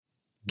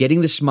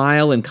Getting the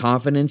smile and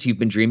confidence you've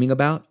been dreaming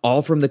about,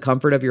 all from the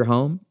comfort of your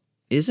home,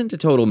 isn't a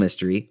total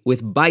mystery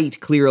with Bite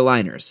clear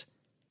aligners.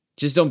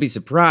 Just don't be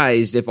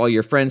surprised if all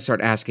your friends start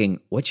asking,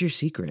 "What's your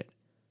secret?"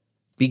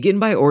 Begin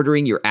by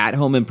ordering your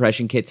at-home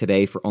impression kit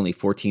today for only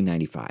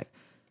 $14.95.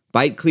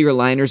 Bite clear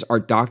aligners are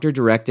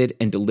doctor-directed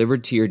and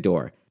delivered to your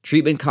door.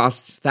 Treatment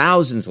costs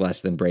thousands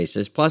less than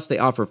braces, plus they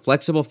offer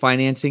flexible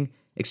financing,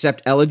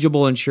 accept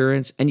eligible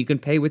insurance, and you can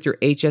pay with your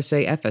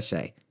HSA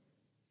FSA.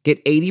 Get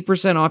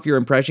 80% off your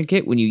impression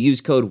kit when you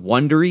use code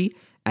WONDERY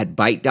at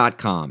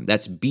Byte.com.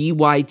 That's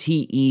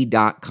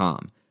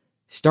BYTE.com.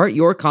 Start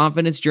your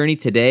confidence journey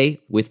today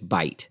with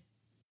Byte.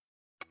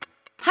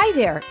 Hi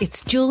there,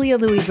 it's Julia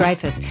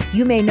Louis-Dreyfus.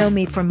 You may know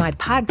me from my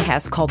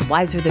podcast called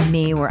Wiser Than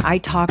Me, where I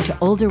talk to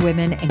older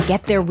women and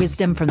get their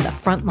wisdom from the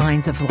front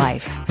lines of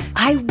life.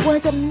 I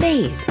was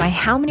amazed by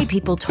how many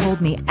people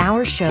told me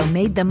our show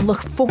made them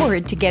look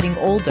forward to getting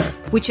older,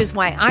 which is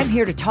why I'm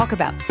here to talk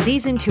about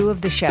season 2 of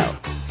the show.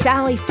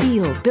 Sally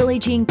Field, Billie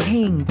Jean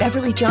King,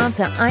 Beverly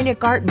Johnson, Ina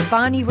Garten,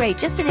 Bonnie Raitt,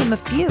 just to name a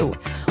few.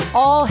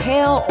 All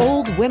hail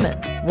old women.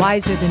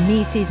 Wiser Than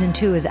Me season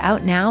 2 is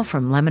out now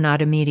from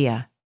Lemonada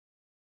Media.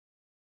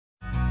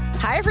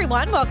 Hi,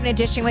 everyone. Welcome to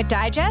Dishing with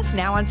Digest,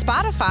 now on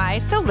Spotify,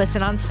 so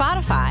listen on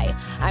Spotify.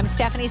 I'm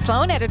Stephanie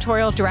Sloan,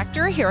 editorial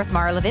director, here with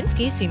Mara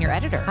Levinsky, senior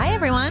editor. Hi,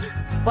 everyone.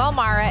 Well,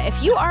 Mara,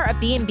 if you are a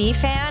B&B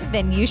fan,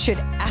 then you should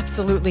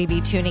absolutely be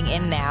tuning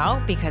in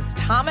now because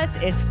Thomas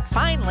is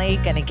finally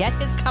going to get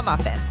his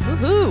comeuppance.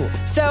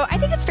 Woohoo! So I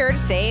think it's fair to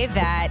say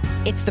that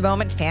it's the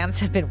moment fans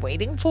have been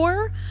waiting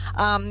for.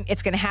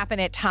 It's going to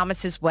happen at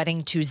Thomas's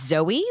wedding to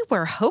Zoe,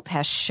 where Hope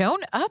has shown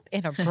up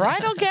in a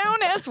bridal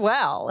gown as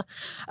well.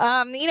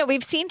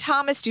 We've seen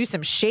Thomas do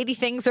some shady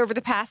things over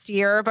the past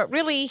year, but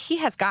really he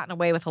has gotten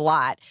away with a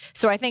lot.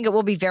 So I think it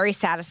will be very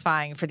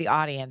satisfying for the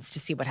audience to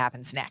see what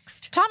happens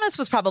next. Thomas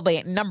was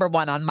probably number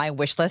one on my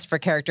wish list for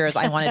characters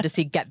I wanted to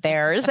see get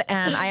theirs.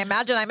 And I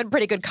imagine I'm in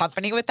pretty good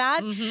company with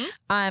that.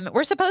 Mm-hmm.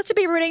 We're supposed to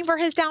be rooting for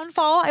his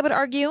downfall, I would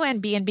argue. And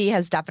B&B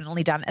has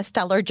definitely done a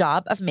stellar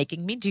job of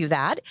making me do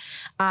that.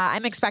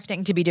 I'm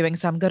expecting to be doing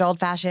some good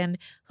old-fashioned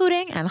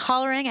hooting and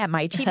hollering at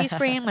my TV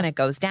screen when it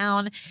goes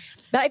down.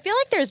 But I feel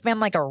like there's been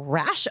like a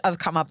rash of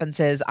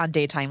comeuppances on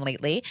daytime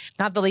lately,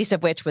 not the least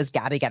of which was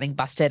Gabby getting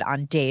busted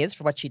on Days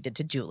for what she did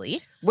to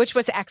Julie. Which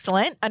was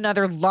excellent.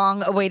 Another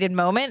long-awaited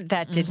moment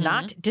that did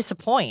not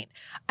disappoint.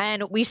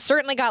 And we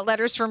certainly got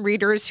letters from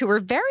readers who were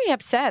very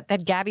upset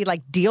that Gabby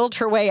dealed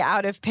her way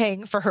out of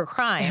paying for her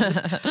crimes.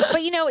 But,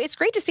 it's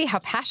great to see how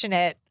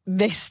passionate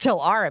they still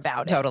are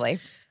about it. Totally.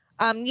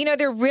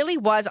 There really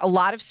was a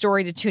lot of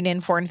story to tune in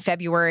for in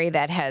February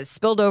that has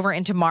spilled over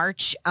into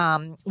March.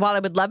 While I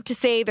would love to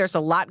say there's a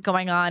lot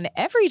going on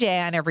every day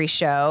on every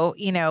show,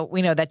 we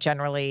know that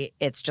generally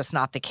it's just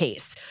not the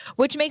case,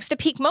 which makes the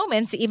peak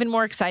moments even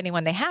more exciting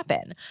when they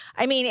happen.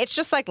 I mean, it's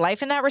just like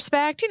life in that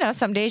respect.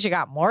 Some days you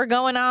got more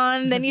going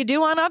on than you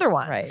do on other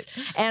ones. Right.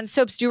 And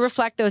soaps do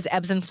reflect those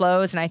ebbs and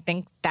flows. And I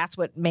think that's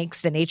what makes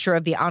the nature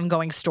of the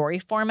ongoing story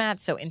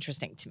format so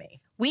interesting to me.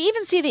 We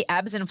even see the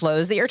ebbs and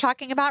flows that you're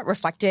talking about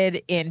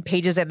reflected in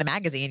pages in the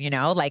magazine,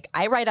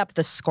 I write up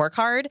the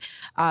scorecard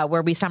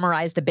where we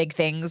summarize the big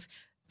things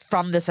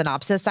from the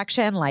synopsis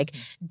section, like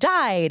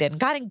died and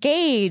got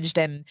engaged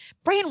and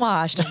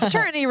brainwashed and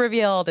paternity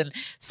revealed. And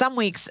some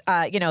weeks,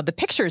 the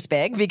picture's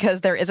big because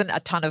there isn't a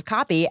ton of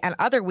copy. And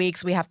other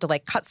weeks we have to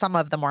cut some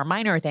of the more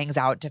minor things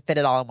out to fit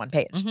it all in one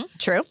page. Mm-hmm.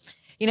 True.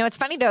 It's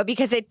funny, though,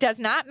 because it does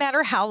not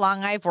matter how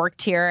long I've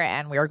worked here,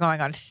 and we are going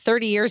on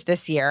 30 years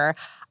this year.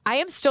 I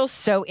am still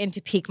so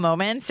into peak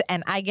moments,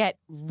 and I get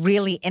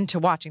really into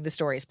watching the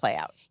stories play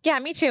out. Yeah,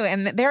 me too.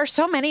 And there are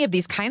so many of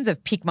these kinds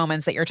of peak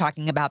moments that you're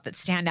talking about that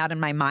stand out in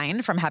my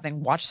mind from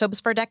having watched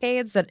soaps for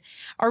decades that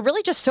are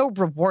really just so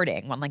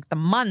rewarding when the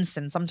months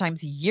and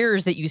sometimes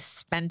years that you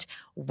spent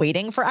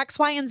waiting for X,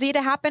 Y, and Z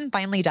to happen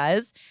finally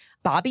does.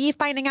 Bobby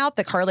finding out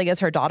that Carly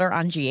is her daughter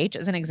on GH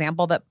is an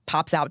example that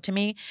pops out to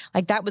me.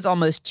 That was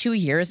almost 2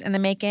 years in the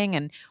making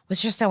and was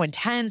just so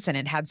intense, and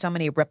it had so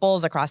many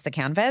ripples across the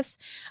canvas.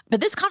 But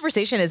this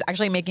conversation is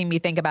actually making me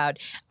think about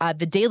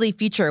the daily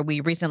feature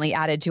we recently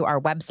added to our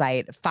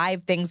website,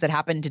 5 things that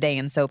happened today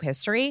in soap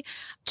history.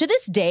 To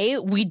this day,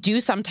 we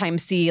do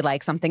sometimes see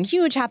something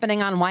huge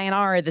happening on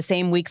Y&R the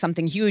same week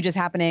something huge is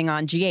happening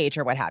on GH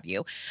or what have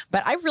you.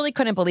 But I really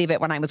couldn't believe it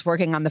when I was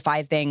working on the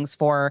 5 things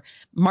for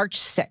March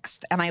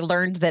 6th. And I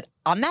learned that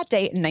on that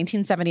date in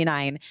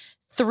 1979,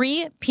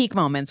 3 peak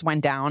moments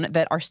went down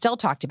that are still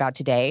talked about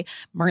today.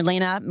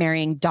 Marlena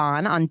marrying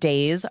Don on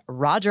Days,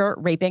 Roger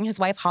raping his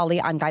wife Holly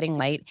on Guiding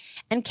Light,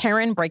 and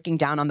Karen breaking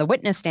down on the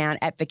witness stand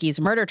at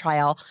Vicky's murder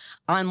trial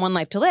on One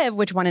Life to Live,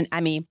 which won an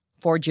Emmy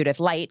for Judith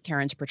Light,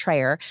 Karen's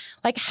portrayer.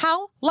 Like,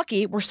 how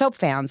lucky were soap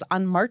fans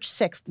on March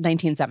 6th,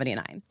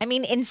 1979? I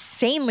mean,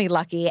 insanely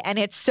lucky. And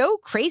it's so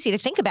crazy to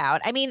think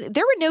about. I mean,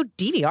 there were no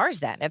DVRs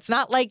then. It's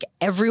not like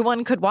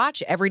everyone could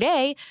watch every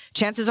day.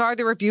 Chances are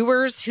there were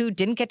viewers who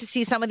didn't get to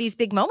see some of these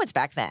big moments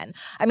back then.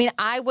 I mean,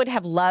 I would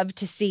have loved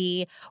to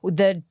see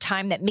the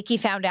time that Mickey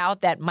found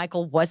out that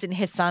Michael wasn't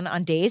his son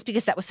on Days,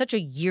 because that was such a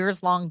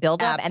years-long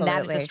buildup. And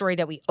that is a story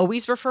that we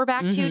always refer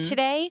back to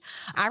today.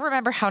 I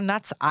remember how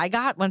nuts I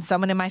got when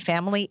someone in my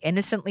family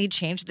innocently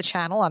changed the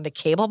channel on the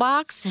cable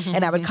box,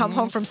 and I would come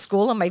home from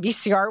school and my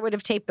VCR would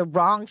have taped the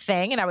wrong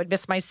thing and I would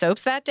miss my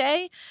soaps that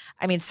day.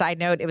 I mean, side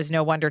note, it was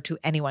no wonder to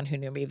anyone who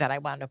knew me that I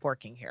wound up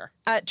working here.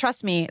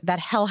 Trust me, that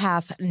hell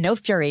hath no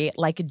fury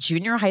like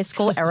junior high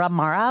school era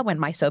Mara when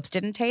my soaps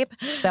didn't tape.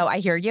 So I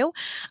hear you.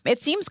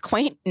 It seems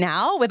quaint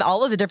now with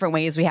all of the different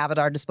ways we have at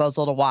our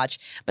disposal to watch,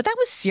 but that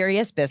was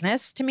serious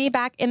business to me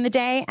back in the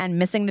day, and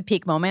missing the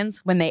peak moments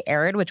when they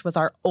aired, which was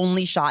our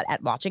only shot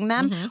at watching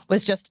them,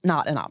 was just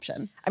not an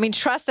option. I mean,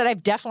 trust that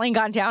I've definitely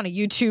gone down a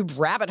YouTube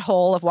rabbit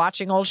hole of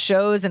watching old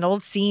shows and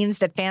old scenes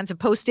that fans have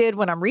posted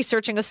when I'm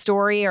researching a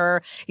story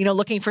or,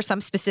 looking for some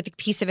specific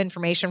piece of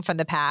information from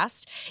the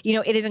past.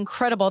 It is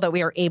incredible that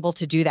we are able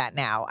to do that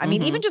now. I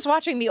mean, even just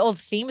watching the old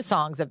theme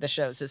songs of the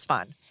shows is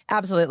fun.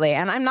 Absolutely.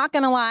 And I'm not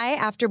going to lie,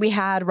 after we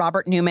had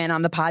Robert Newman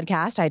on the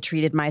podcast, I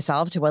treated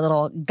myself to a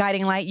little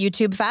Guiding Light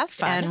YouTube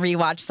fest and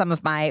rewatched some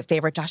of my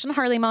favorite Josh and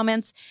Harley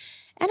moments.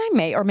 And I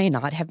may or may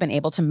not have been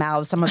able to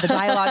mouth some of the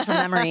dialogue from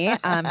memory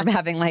from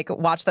having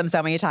watched them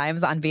so many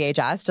times on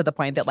VHS to the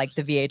point that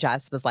the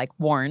VHS was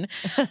worn.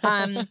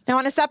 Now,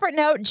 on a separate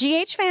note,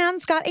 GH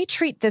fans got a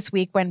treat this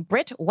week when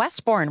Britt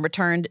Westbourne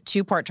returned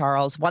to Port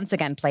Charles, once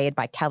again played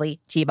by Kelly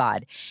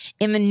Thiebaud.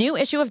 In the new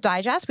issue of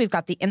Digest, we've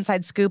got the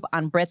inside scoop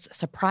on Britt's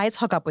surprise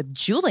hookup with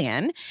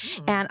Julian.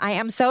 And I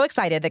am so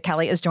excited that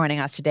Kelly is joining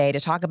us today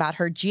to talk about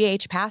her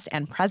GH past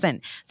and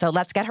present. So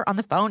let's get her on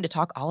the phone to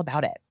talk all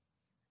about it.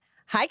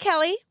 Hi,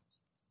 Kelly.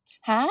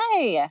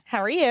 Hi. How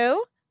are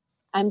you?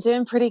 I'm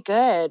doing pretty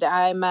good.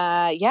 I'm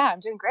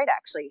doing great,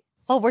 actually.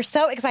 Well, we're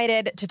so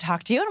excited to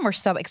talk to you, and we're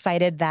so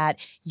excited that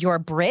your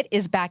Brit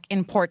is back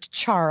in Port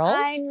Charles.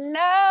 I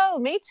know.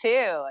 Me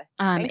too.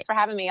 Thanks for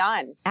having me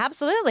on.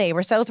 Absolutely.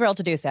 We're so thrilled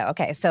to do so.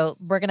 Okay, so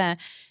we're going to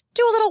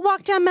do a little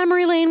walk down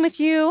memory lane with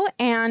you.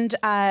 And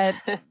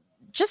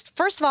just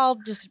first of all,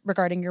 just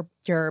regarding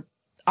your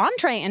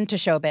entree into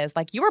showbiz,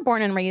 you were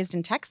born and raised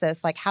in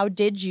Texas. How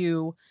did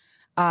you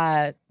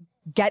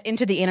get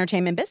into the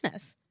entertainment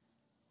business?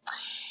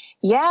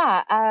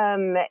 Yeah.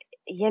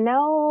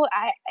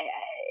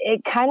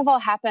 It kind of all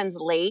happens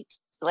late,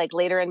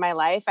 later in my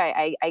life.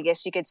 I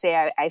guess you could say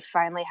I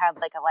finally had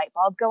a light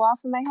bulb go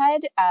off in my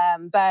head.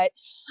 But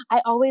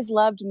I always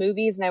loved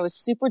movies, and I was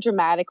super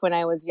dramatic when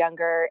I was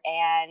younger,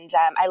 and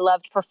I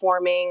loved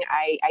performing.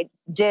 I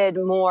did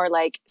more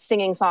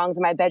singing songs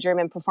in my bedroom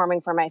and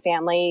performing for my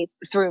family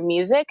through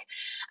music.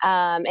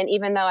 And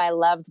even though I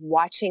loved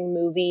watching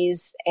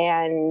movies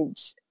and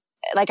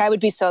I would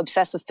be so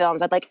obsessed with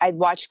films. I'd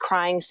watch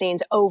crying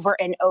scenes over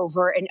and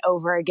over and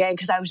over again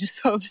because I was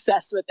just so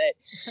obsessed with it.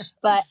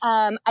 But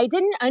I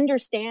didn't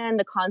understand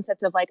the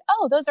concept of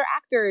those are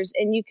actors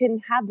and you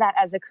can have that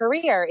as a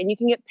career and you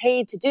can get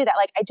paid to do that.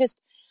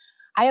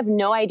 I have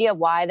no idea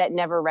why that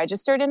never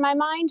registered in my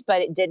mind,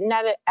 but it didn't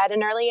at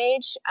an early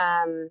age.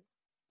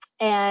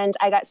 And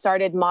I got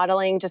started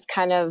modeling just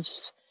kind of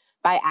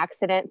by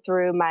accident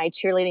through my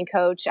cheerleading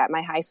coach at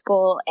my high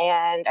school.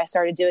 And I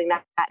started doing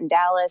that in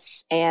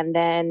Dallas, and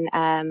then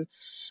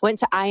went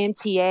to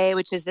IMTA,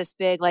 which is this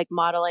big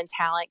model and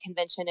talent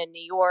convention in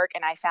New York.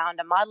 And I found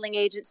a modeling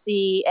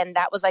agency, and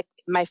that was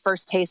my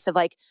first taste of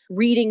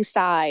reading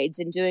sides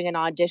and doing an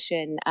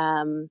audition.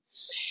 And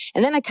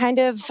then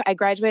I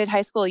graduated high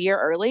school a year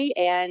early,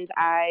 and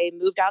I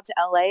moved out to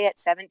LA at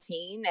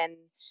 17, and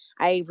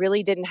I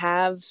really didn't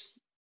have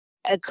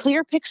a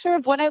clear picture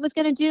of what I was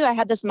going to do. I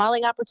had this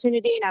modeling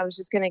opportunity and I was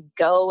just going to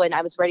go, and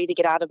I was ready to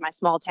get out of my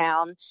small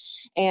town.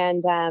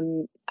 And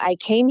I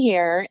came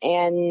here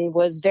and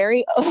was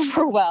very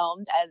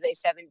overwhelmed, as a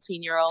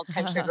 17-year-old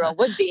country girl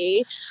would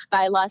be,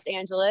 by Los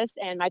Angeles.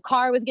 And my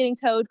car was getting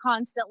towed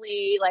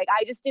constantly.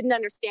 I just didn't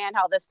understand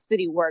how this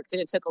city worked,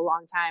 and it took a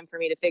long time for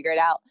me to figure it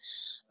out.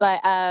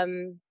 But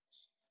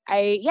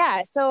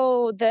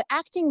so the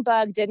acting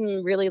bug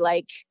didn't really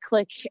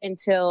click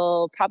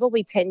until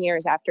probably 10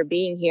 years after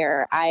being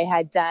here. I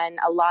had done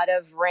a lot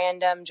of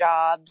random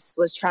jobs,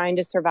 was trying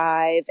to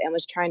survive, and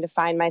was trying to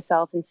find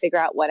myself and figure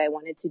out what I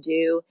wanted to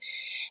do.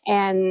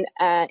 And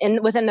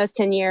within those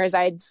 10 years,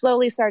 I'd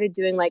slowly started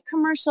doing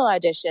commercial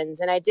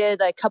auditions, and I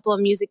did a couple of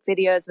music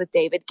videos with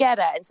David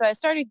Guetta. And so I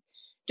started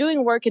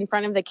doing work in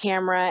front of the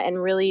camera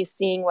and really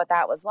seeing what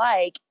that was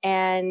like.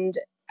 And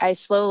I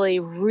slowly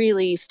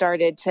really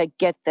started to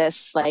get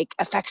this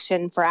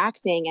affection for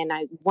acting, and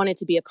I wanted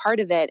to be a part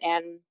of it.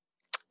 And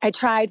I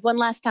tried one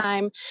last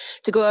time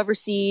to go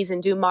overseas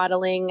and do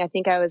modeling. I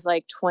think I was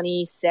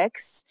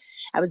 26.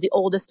 I was the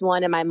oldest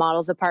one in my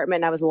model's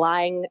apartment. I was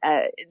lying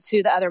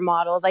to the other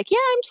models yeah,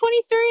 I'm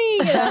 23.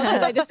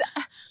 Because I just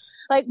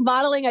like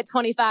modeling at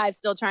 25,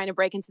 still trying to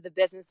break into the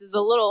business is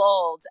a little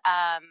old.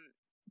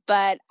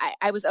 But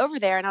I was over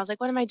there and I was like,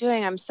 what am I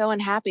doing? I'm so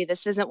unhappy.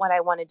 This isn't what I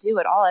want to do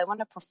at all. I want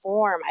to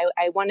perform.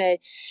 I want to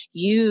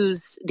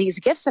use these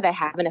gifts that I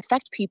have and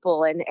affect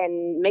people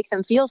and make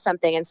them feel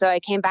something. And so I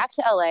came back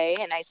to LA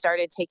and I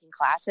started taking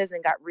classes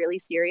and got really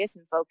serious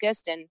and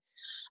focused.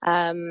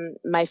 And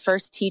my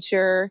first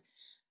teacher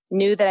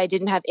knew that I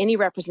didn't have any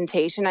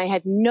representation. I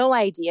had no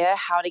idea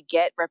how to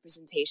get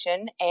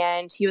representation.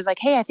 And he was like,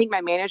 hey, I think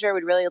my manager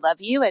would really love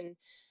you. And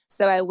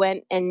so I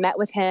went and met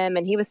with him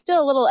and he was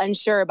still a little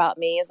unsure about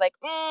me. He's like,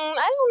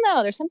 I don't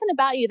know. There's something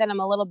about you that I'm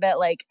a little bit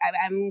like,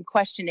 I'm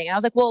questioning. And I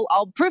was like, well,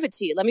 I'll prove it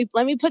to you. Let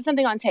me put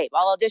something on tape.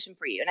 I'll audition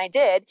for you. And I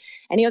did.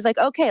 And he was like,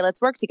 okay,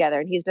 let's work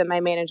together. And he's been my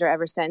manager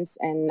ever since.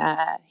 And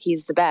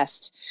he's the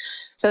best.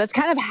 So that's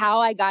kind of how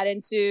I got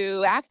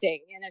into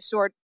acting in a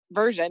short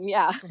version.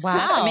 Yeah. Wow.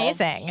 That's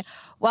amazing.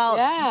 Well,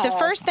 the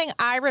first thing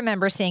I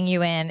remember seeing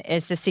you in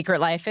is The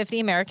Secret Life of the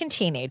American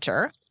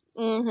Teenager.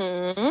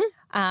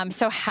 Mm-hmm.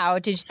 So how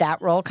did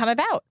that role come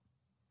about?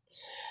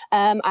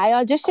 I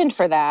auditioned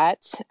for that.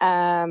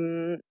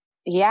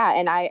 Yeah.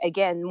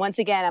 And once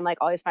again, I'm like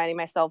always finding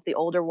myself the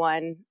older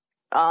one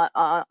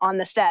on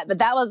the set, but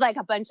that was like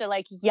a bunch of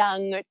like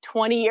young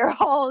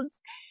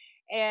 20-year-olds.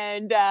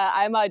 And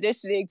I'm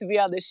auditioning to be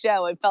on the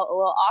show. It felt a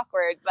little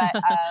awkward, but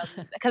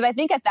because I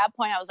think at that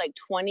point I was like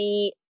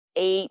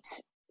 28.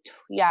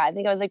 Yeah, I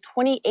think I was like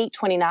 28,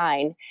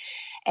 29.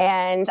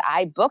 And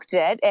I booked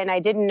it and I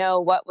didn't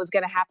know what was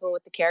going to happen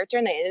with the character.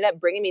 And they ended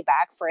up bringing me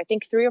back for, I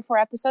think, 3 or 4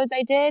 episodes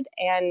I did.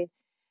 And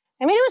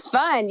I mean, it was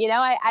fun. You know,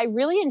 I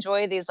really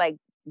enjoy these like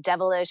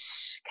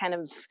devilish kind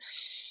of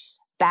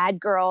bad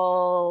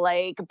girl,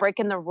 like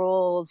breaking the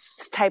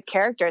rules type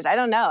characters. I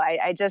don't know.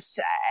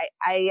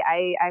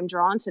 I'm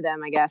drawn to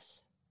them, I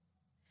guess.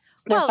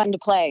 They're fun to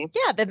play.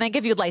 Yeah, then they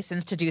give you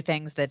license to do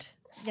things that,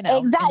 you know,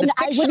 exactly. in the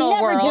I would fictional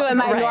never world, do in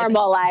my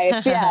normal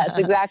life. Yes,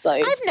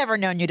 exactly. I've never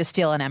known you to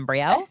steal an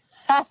embryo.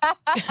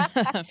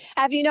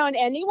 Have you known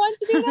anyone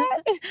to do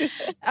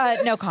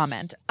that? No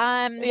comment.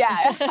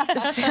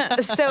 Yeah.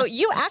 So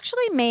you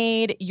actually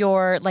made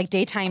your like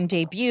daytime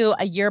debut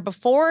a year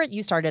before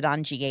you started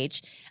on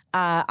GH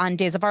on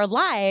Days of Our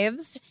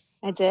Lives.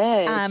 I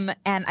did.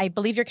 And I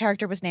believe your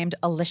character was named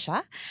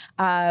Alicia.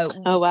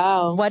 Oh,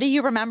 wow. What do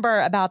you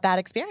remember about that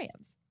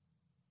experience?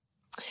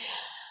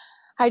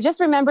 I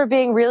just remember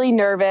being really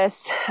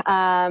nervous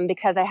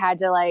because I had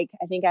to I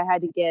think I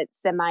had to get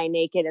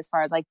semi-naked as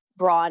far as like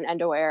bra and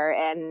underwear.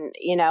 And,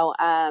 you know,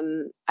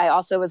 I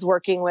also was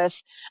working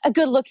with a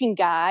good looking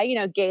guy. You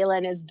know,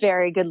 Galen is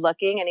very good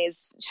looking and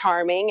he's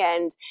charming.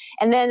 And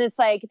then it's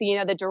like, you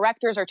know, the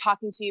directors are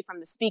talking to you from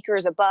the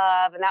speakers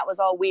above, and that was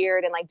all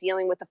weird, and like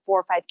dealing with the 4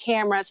 or 5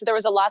 cameras. So there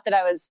was a lot that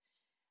I was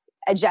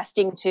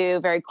adjusting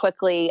to very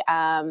quickly.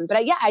 But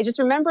I just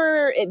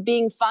remember it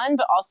being fun,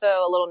 but also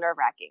a little nerve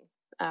wracking.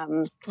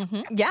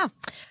 Yeah.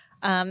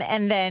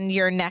 And then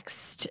your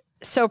next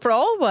soap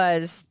role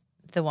was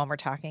the one we're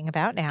talking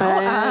about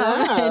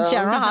now,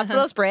 General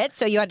Hospital's Brit.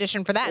 So you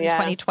auditioned for that in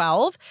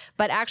 2012,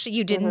 but actually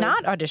you did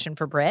not audition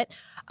for Brit.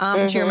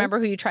 Do you remember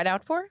who you tried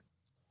out for?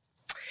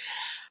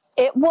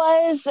 It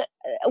was,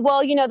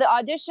 well, you know, the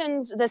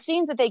auditions, the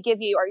scenes that they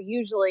give you are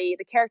usually,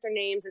 the character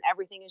names and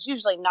everything is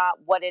usually not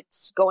what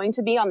it's going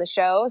to be on the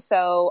show.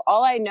 So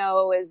all I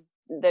know is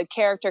the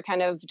character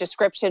kind of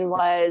description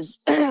was,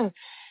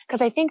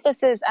 because I think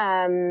this is,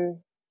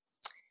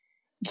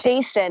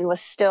 Jason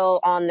was still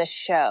on the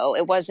show.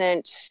 It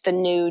wasn't the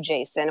new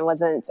Jason. It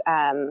wasn't,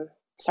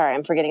 sorry,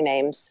 I'm forgetting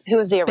names. Who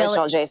was the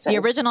original Jason? The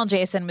original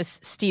Jason was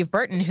Steve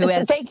Burton, who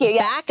is Thank you.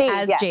 back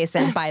as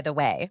Jason, by the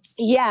way.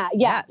 Yeah.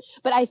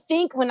 But I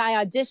think when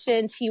I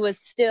auditioned, he was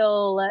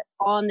still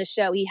on the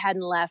show. He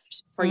hadn't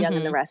left for Young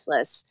and the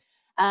Restless.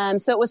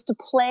 So it was to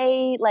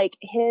play like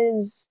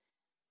his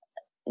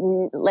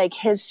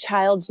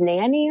child's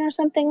nanny or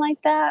something like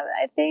that,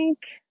 I think.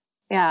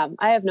 Yeah,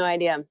 I have no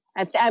idea.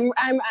 I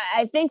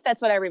think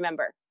that's what I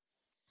remember.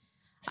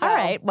 So. All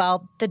right.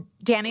 Well, the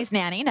Danny's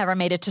nanny never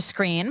made it to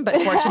screen, but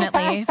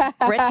fortunately,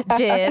 Britt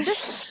did.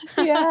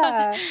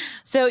 Yeah.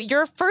 So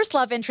your first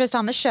love interest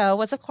on the show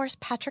was, of course,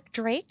 Patrick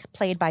Drake,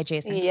 played by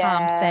Jason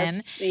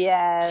Thompson.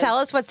 Yes. Tell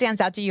us what stands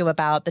out to you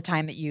about the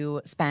time that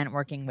you spent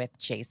working with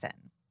Jason.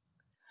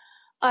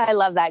 I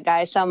love that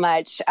guy so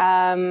much.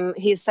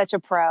 He's such a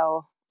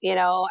pro. You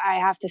know, I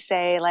have to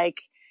say,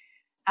 like,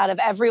 out of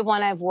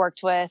everyone I've worked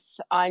with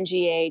on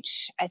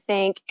GH, I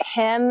think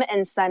him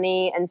and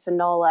Sunny and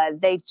Finola,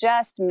 they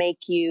just make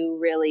you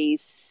really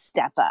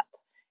step up.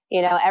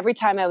 You know, every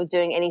time I was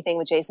doing anything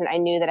with Jason, I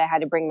knew that I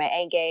had to bring my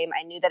A game.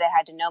 I knew that I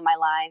had to know my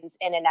lines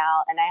in and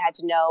out, and I had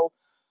to know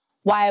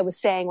why I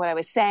was saying what I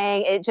was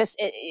saying.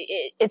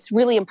 It's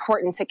really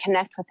important to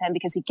connect with him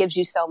because he gives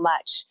you so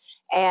much.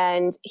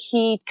 And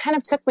he kind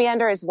of took me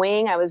under his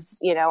wing. I was,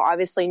 you know,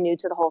 obviously new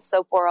to the whole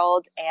soap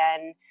world.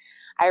 And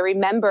I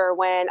remember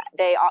when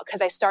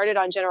because I started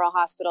on General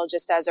Hospital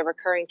just as a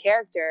recurring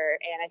character.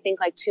 And I think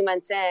like 2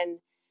 months in,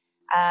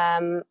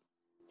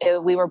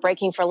 we were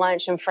breaking for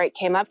lunch and Frank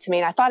came up to me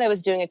and I thought I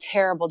was doing a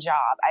terrible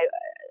job.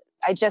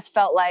 I just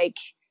felt like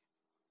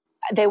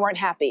they weren't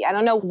happy. I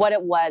don't know what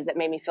it was that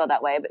made me feel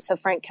that way. But so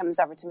Frank comes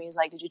over to me. He's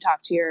like, did you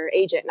talk to your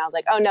agent? And I was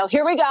like, oh no,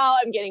 here we go.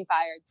 I'm getting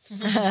fired.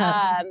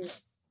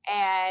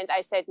 And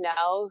I said,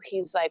 no.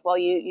 He's like, well,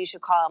 you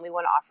should call him. We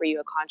want to offer you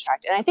a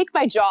contract. And I think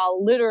my jaw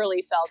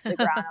literally fell to the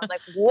ground. I was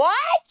like, what?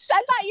 I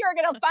thought you were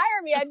going to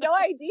fire me. I had no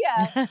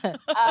idea.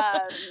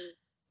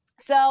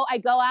 So I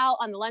go out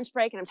on the lunch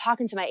break and I'm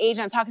talking to my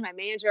agent. I'm talking to my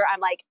manager. I'm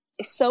like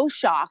so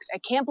shocked. I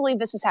can't believe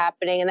this is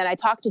happening. And then I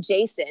talked to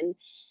Jason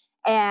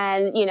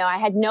and, you know, I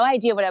had no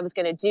idea what I was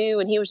going to do.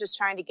 And he was just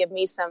trying to give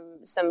me some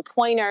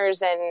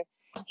pointers, and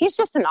he's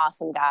just an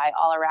awesome guy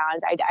all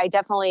around. I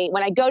definitely,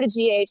 when I go to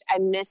GH, I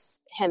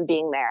miss him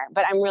being there,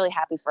 but I'm really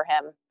happy for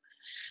him.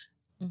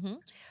 Mm-hmm.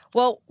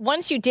 Well,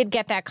 once you did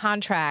get that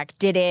contract,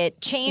 did it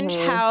change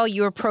how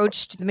you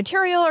approached the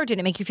material, or did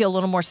it make you feel a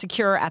little more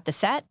secure at the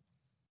set?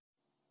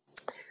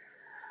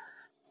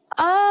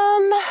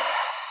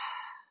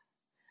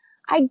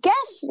 I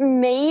guess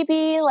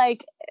maybe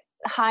like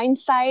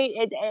hindsight,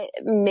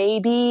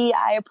 maybe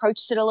I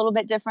approached it a little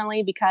bit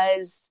differently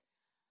because,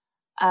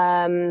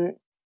 not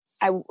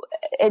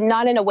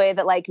in a way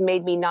that like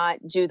made me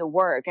not do the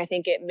work. I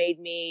think it made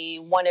me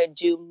want to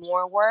do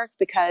more work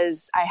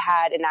because I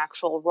had an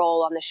actual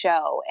role on the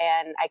show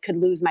and I could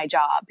lose my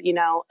job. You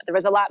know, there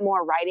was a lot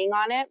more writing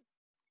on it.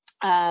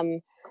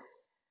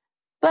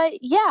 But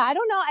yeah, I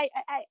don't know.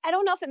 I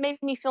don't know if it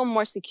made me feel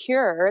more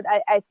secure.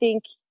 I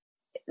think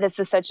this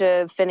is such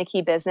a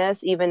finicky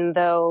business, even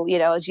though, you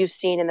know, as you've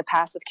seen in the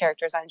past with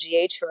characters on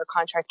GH who are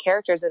contract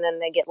characters and then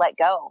they get let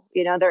go.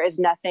 You know, there is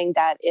nothing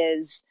that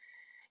is,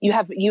 you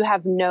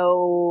have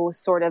no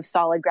sort of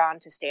solid ground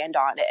to stand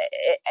on.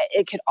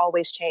 It could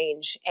always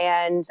change.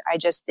 And I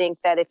just think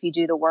that if you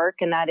do the work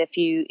and that if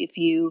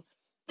you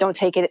don't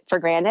take it for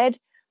granted,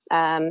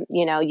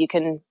 you know, you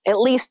can at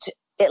least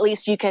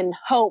you can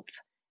hope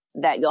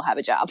that you'll have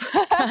a job.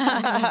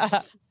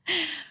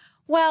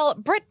 Well,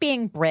 Britt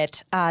being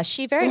Britt,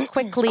 she very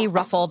quickly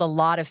ruffled a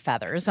lot of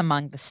feathers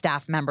among the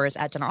staff members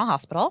at General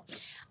Hospital.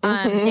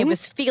 It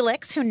was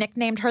Felix who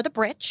nicknamed her the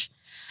Britch.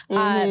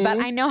 But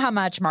I know how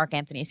much Mark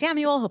Anthony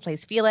Samuel, who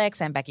plays Felix,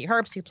 and Becky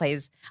Herbst, who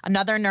plays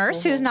another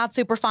nurse who's not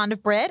super fond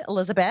of Britt,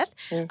 Elizabeth,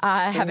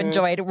 have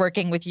enjoyed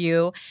working with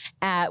you.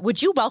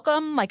 Would you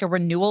welcome like a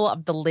renewal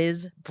of the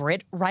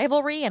Liz-Britt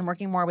rivalry and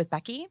working more with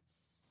Becky?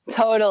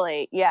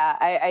 Totally. Yeah,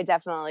 I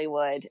definitely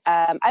would.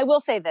 I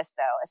will say this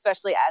though,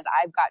 especially as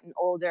I've gotten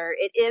older,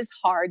 it is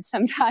hard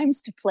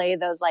sometimes to play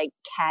those like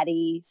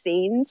catty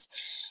scenes.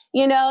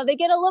 You know, they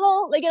get a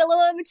little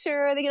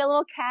immature, they get a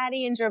little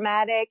catty and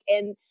dramatic.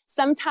 And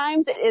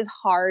sometimes it is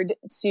hard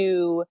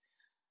to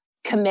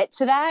commit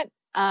to that.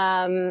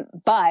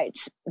 But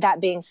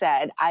that being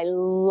said, I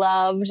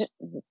loved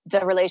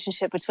the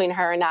relationship between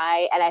her and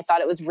I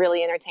thought it was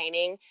really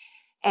entertaining.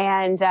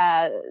 And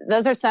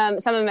those are some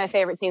of my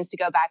favorite scenes to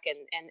go back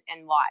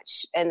and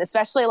watch. And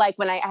especially like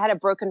when I had a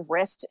broken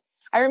wrist.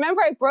 I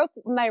remember I broke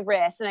my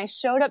wrist and I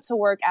showed up to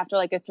work after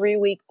like a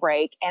 3-week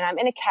break and I'm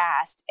in a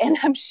cast and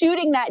I'm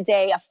shooting that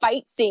day a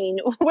fight scene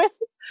with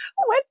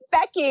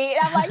Becky. And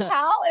I'm like,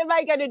 how am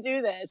I going to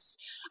do this?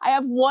 I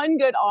have one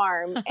good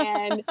arm.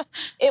 And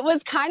it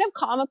was kind of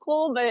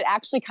comical, but it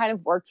actually kind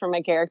of worked for my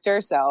character.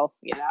 So,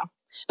 you know,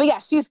 but yeah,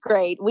 she's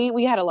great.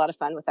 We had a lot of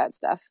fun with that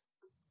stuff.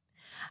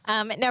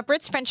 Now,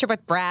 Britt's friendship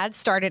with Brad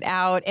started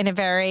out in a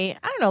very,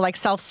 I don't know, like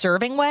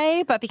self-serving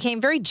way, but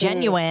became very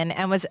genuine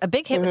and was a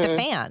big hit with the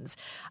fans.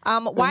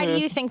 Why do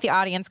you think the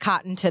audience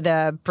caught into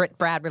the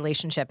Britt-Brad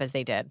relationship as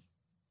they did?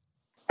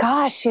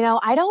 Gosh, you know,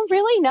 I don't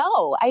really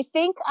know. I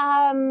think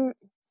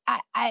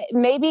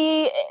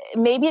maybe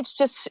it's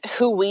just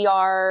who we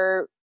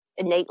are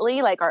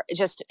innately, like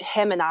just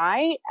him and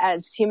I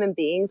as human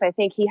beings. I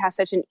think he has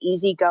such an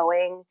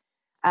easygoing.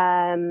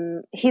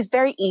 He's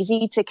very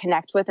easy to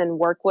connect with and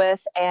work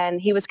with, and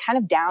he was kind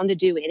of down to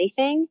do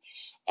anything.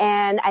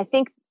 And I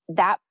think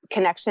that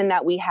connection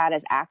that we had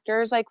as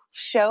actors like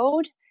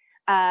showed,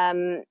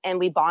 and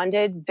we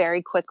bonded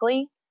very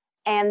quickly.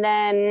 And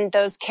then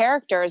those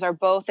characters are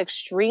both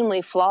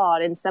extremely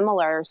flawed and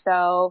similar.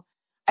 So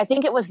I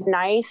think it was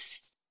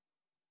nice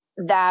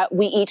that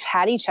we each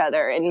had each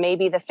other, and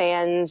maybe the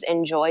fans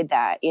enjoyed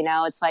that. You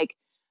know, it's like,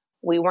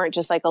 we weren't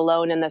just like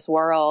alone in this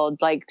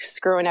world, like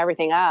screwing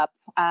everything up.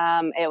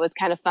 It was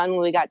kind of fun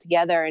when we got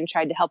together and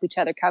tried to help each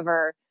other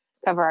cover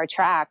our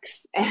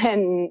tracks,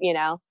 and you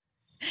know.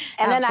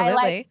 And then I don't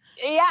know.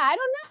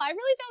 I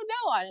really don't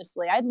know,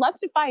 honestly. I'd love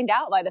to find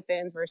out why the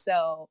fans were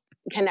so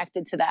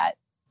connected to that.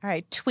 All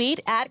right, tweet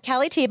at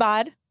Kelly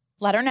Thiebaud.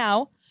 Let her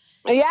know.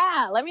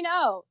 Yeah, let me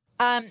know.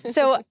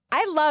 So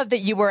I love that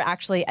you were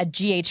actually a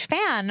GH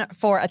fan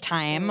for a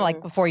time,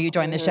 like before you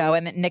joined the show,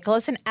 and that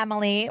Nicholas and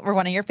Emily were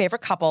one of your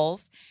favorite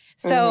couples.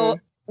 So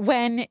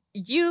when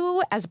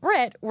you, as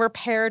Britt, were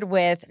paired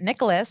with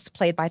Nicholas,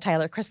 played by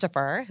Tyler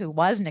Christopher, who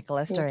was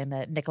Nicholas during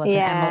the Nicholas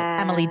and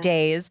Emily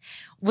days,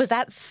 was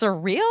that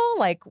surreal?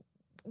 Like,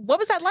 what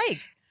was that like?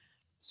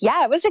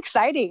 Yeah, it was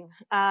exciting.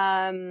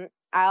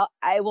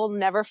 I will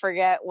never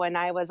forget when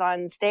I was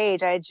on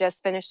stage. I had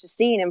just finished a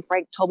scene and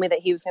Frank told me that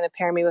he was going to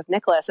pair me with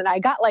Nicholas, and I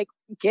got like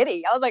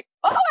giddy. I was like,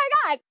 oh my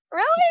God,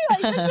 Really?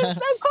 Like, this is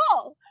so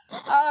cool.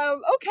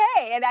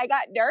 Okay. And I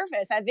got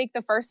nervous. I think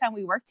the first time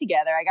we worked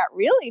together, I got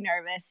really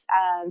nervous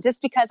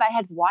just because I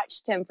had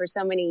watched him for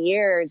so many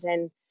years.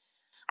 And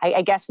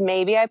I guess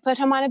maybe I put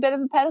him on a bit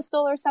of a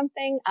pedestal or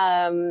something.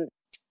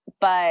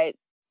 But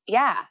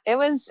yeah, it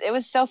was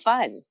so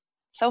fun.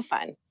 So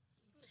fun.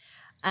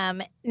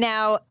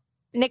 Now,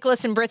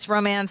 Nicholas and Britt's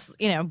romance,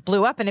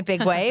 blew up in a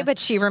big way, but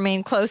she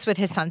remained close with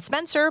his son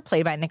Spencer,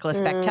 played by Nicholas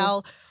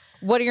Bechtel.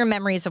 What are your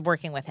memories of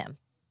working with him?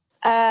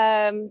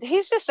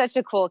 He's just such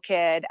a cool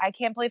kid. I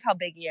can't believe how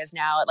big he is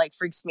now. It like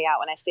freaks me out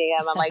when I see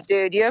him. I'm like,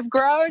 dude, you have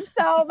grown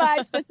so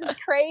much. This is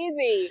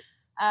crazy.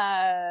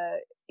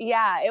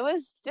 Yeah, it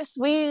was just,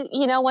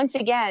 once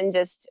again,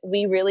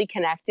 we really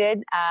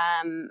connected.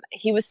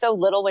 He was so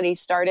little when he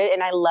started,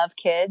 and I love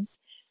kids.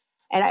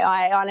 And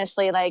I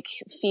honestly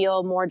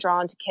feel more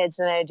drawn to kids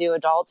than I do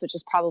adults, which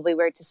is probably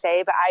weird to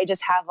say, but I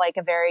just have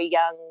a very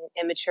young,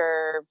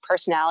 immature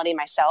personality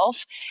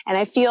myself. And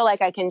I feel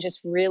like I can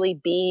just really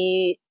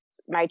be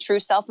my true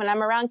self when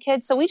I'm around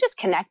kids. So we just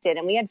connected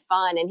and we had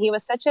fun. And he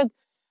was such a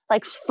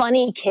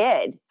funny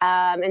kid,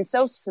 and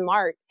so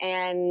smart.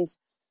 And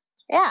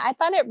yeah, I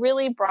thought it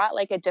really brought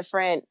a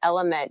different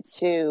element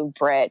to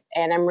Britt.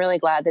 And I'm really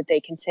glad that they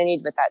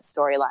continued with that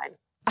storyline.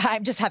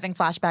 I'm just having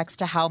flashbacks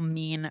to how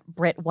mean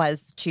Britt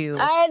was to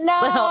I know.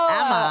 little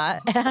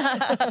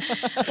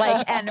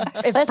Emma. And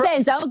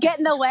listen, don't get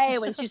in the way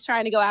when she's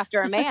trying to go after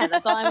a man.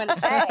 That's all I'm going to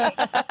say.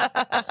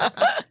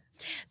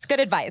 It's good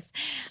advice.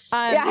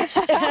 Yeah.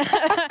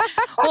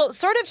 Well,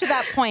 sort of to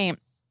that point,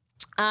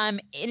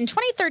 in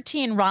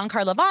 2013, Ron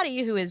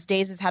Carlivati, who is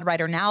Days' head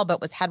writer now, but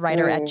was head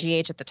writer at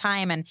GH at the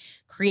time and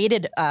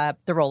created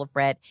the role of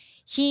Britt,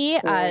 he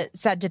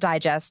said to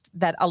Digest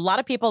that a lot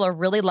of people are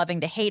really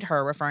loving to hate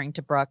her, referring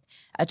to Britt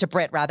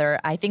rather.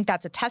 I think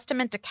that's a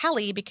testament to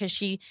Kelly because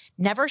she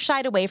never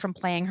shied away from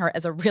playing her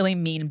as a really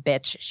mean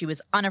bitch. She was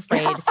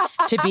unafraid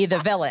to be the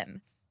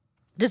villain.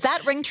 Does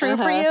that ring true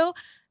for you?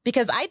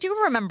 Because I do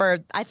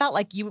remember, I felt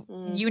like you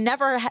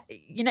never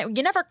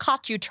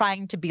caught you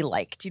trying to be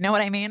liked. You know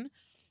what I mean?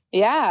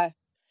 Yeah.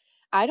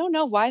 I don't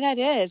know why that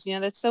is.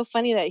 That's so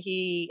funny that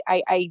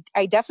I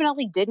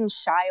definitely didn't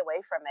shy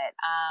away from it.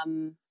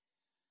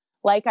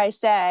 Like I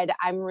said,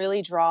 I'm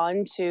really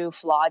drawn to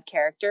flawed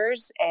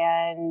characters,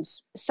 and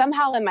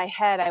somehow in my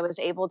head, I was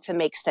able to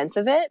make sense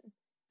of it.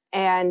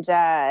 And,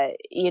 I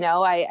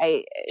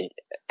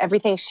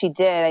everything she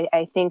did,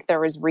 I think there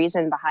was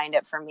reason behind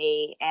it for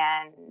me.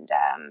 And,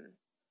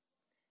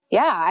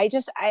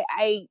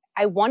 I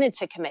wanted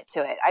to commit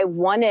to it. I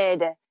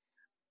wanted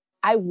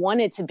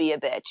to be a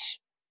bitch.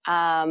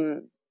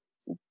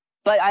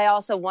 But I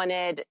also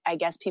wanted, I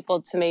guess,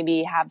 people to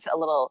maybe have a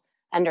little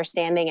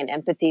understanding and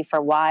empathy for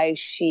why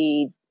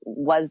she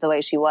was the way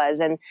she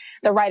was. And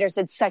the writers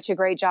did such a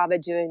great job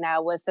at doing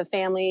that with the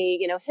family,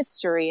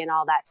 history and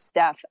all that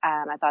stuff.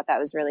 I thought that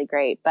was really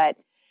great. But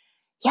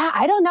yeah,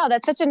 I don't know.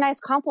 That's such a nice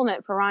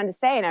compliment for Ron to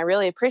say, and I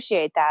really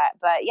appreciate that.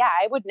 But yeah,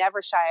 I would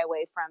never shy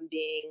away from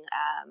being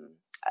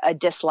a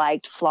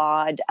disliked,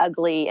 flawed,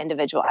 ugly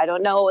individual. I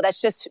don't know. That's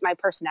just my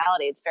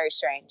personality. It's very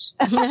strange.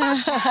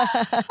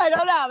 I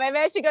don't know. Maybe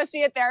I should go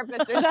see a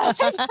therapist or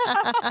something.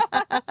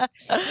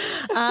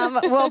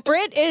 Well,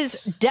 Britt is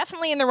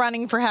definitely in the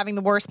running for having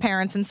the worst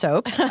parents in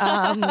soaps.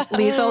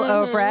 Liesl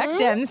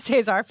Obrecht and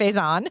Cesar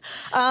Faison.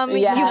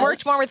 You've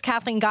worked more with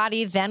Kathleen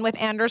Gotti than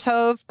with Anders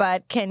Hove,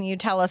 but can you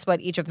tell us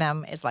what each of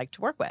them is like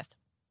to work with?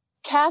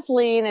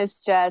 Kathleen is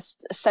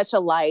just such a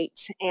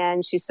light,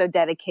 and she's so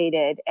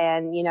dedicated,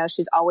 and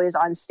she's always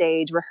on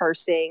stage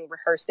rehearsing,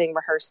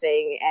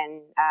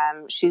 and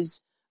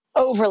she's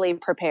overly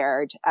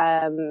prepared,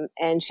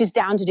 and she's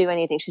down to do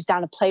anything. She's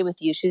down to play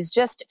with you. She's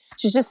just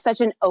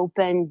such an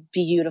open,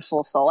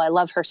 beautiful soul. I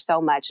love her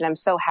so much, and I'm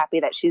so happy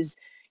that she's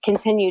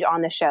continued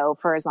on the show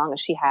for as long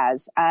as she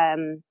has.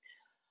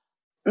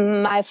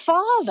 My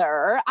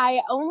father,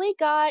 I only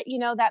got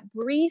that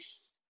brief,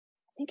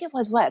 I think it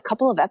was a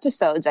couple of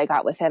episodes I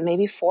got with him,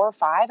 maybe 4 or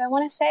 5, I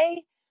want to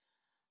say.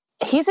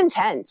 He's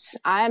intense.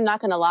 I'm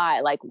not going to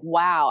lie.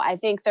 Wow. I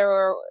think there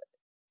were,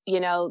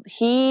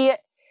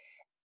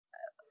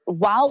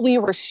 while we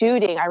were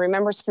shooting, I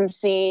remember some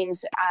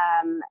scenes,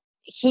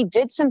 he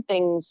did some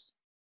things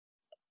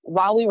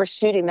while we were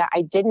shooting that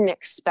I didn't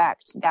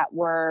expect that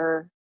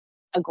were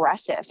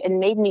aggressive and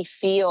made me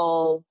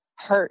feel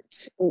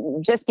hurt,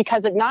 just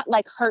because of not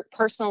hurt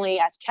personally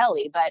as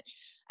Kelly, but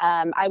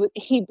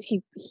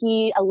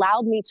he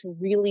allowed me to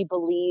really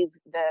believe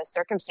the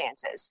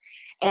circumstances.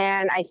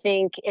 And I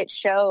think it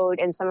showed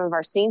in some of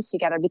our scenes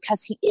together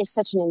because he is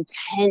such an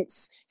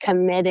intense,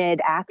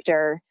 committed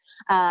actor,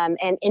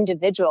 and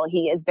individual.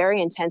 He is very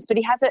intense, but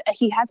he has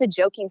a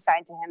joking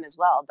side to him as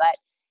well. But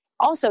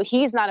also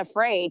he's not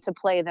afraid to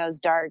play those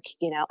dark,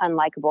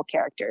 unlikable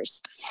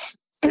characters.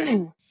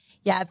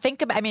 Yeah,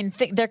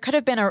 there could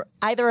have been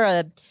either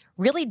a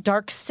really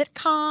dark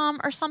sitcom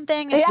or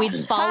something if we'd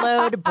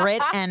followed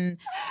Britt and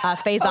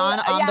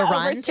Faison on the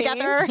run overseas.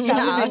 together. That would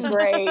have been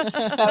great.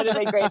 That would have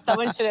been great.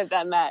 Someone should have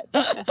done that.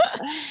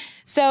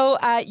 So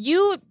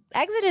you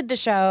exited the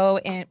show,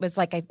 and it was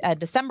like a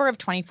December of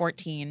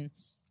 2014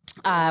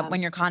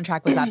 when your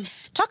contract was up.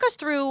 Talk us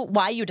through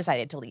why you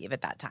decided to leave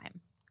at that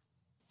time.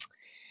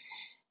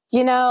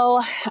 You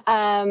know,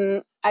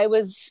 it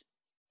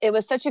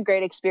was such a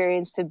great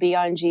experience to be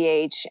on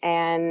GH,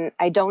 and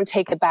I don't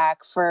take it back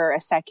for a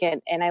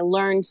second. And I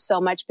learned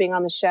so much being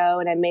on the show,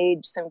 and I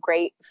made some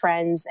great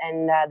friends,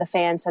 and the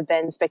fans have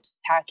been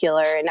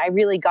spectacular. And I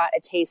really got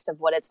a taste of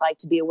what it's like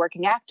to be a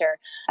working actor.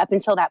 Up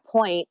until that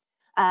point,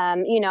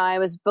 you know, I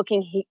was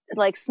booking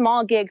like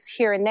small gigs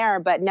here and there,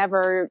 but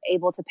never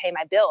able to pay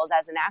my bills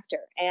as an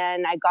actor.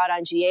 And I got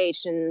on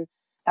GH, and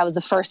that was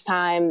the first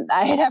time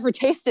I had ever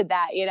tasted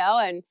that, you know,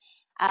 and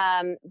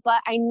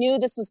but I knew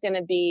this was going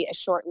to be a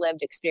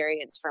short-lived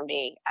experience for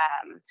me.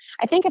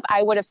 I think if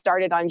I would have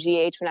started on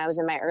GH when I was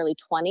in my early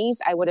 20s,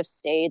 I would have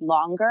stayed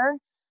longer.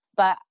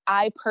 But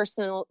I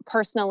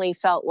personally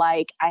felt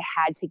like I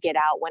had to get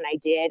out when I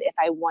did if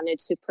I wanted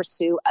to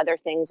pursue other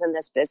things in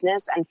this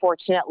business.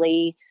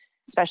 Unfortunately,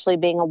 especially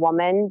being a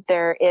woman,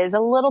 there is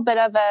a little bit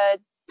of a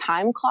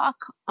time clock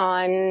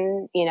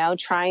on, you know,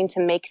 trying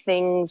to make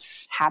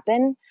things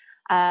happen.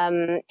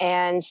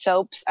 And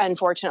soaps,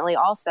 unfortunately,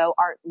 also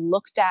aren't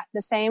looked at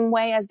the same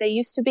way as they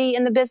used to be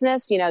in the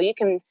business. You know, you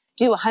can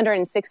do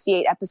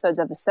 168 episodes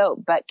of a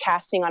soap, but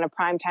casting on a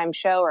primetime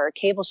show or a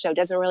cable show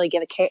doesn't really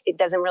give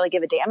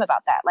a damn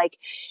about that. Like,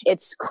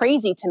 it's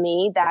crazy to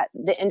me that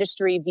the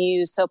industry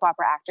views soap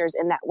opera actors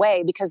in that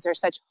way because they're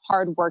such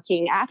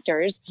hardworking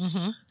actors.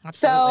 Mm-hmm.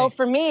 So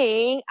for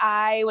me,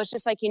 I was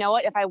just like, you know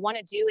what, if I want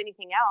to do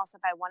anything else,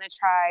 if I want to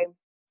try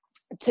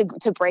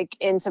to break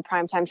into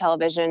primetime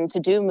television, to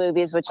do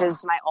movies, which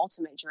is my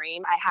ultimate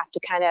dream, I have to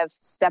kind of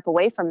step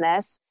away from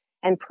this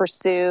and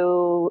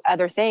pursue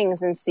other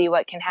things and see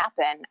what can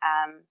happen.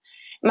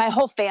 My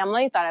whole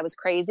family thought I was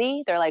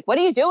crazy. They're like, what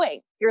are you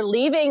doing? You're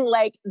leaving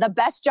like the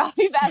best job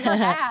you've ever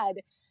had.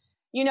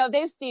 You know,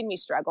 they've seen me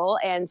struggle.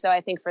 And so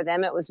I think for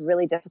them, it was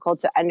really difficult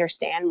to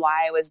understand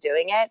why I was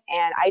doing it.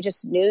 And I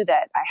just knew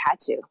that I had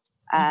to.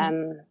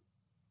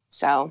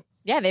 So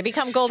yeah, they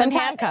become golden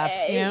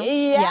handcuffs. You know?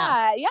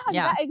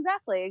 Yeah,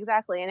 exactly.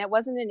 And it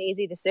wasn't an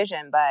easy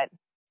decision, but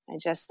I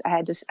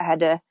had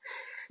to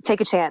take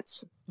a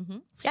chance. Mm-hmm.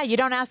 Yeah, you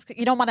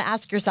don't want to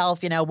ask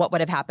yourself, you know, what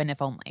would have happened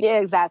if only. Yeah,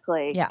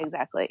 exactly. Yeah.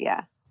 Exactly.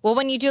 Yeah. Well,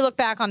 when you do look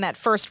back on that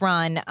first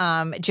run, do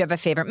you have a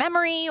favorite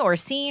memory or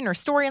scene or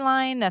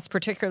storyline that's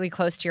particularly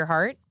close to your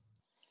heart?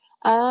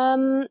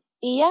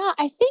 Yeah,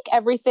 I think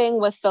everything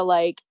with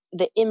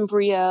the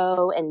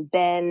embryo and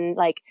Ben,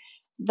 like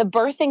the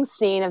birthing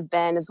scene of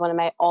Ben is one of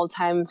my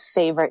all-time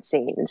favorite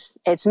scenes.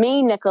 It's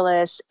me,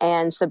 Nicholas,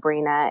 and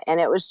Sabrina.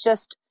 And I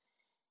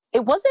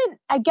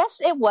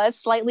guess it was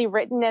slightly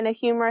written in a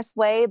humorous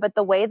way, but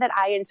the way that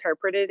I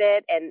interpreted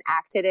it and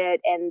acted it,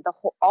 and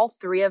all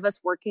three of us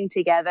working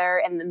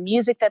together, and the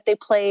music that they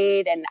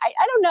played, and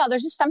I don't know,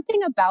 there's just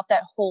something about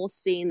that whole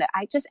scene that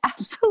I just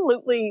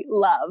absolutely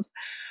love.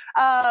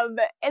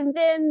 And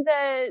then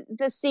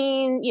the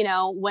scene, you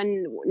know,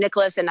 when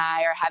Nicholas and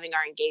I are having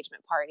our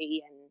engagement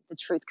party and the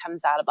truth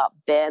comes out about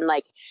Ben,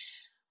 like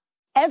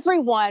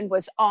everyone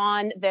was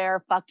on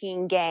their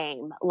fucking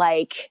game.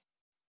 Like,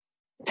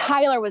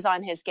 Tyler was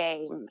on his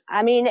game.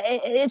 I mean,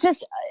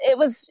 it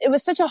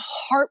was such a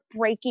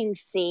heartbreaking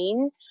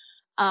scene.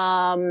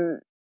 I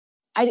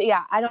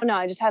don't know.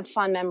 I just have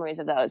fond memories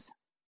of those.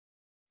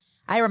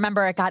 I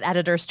remember it got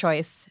editor's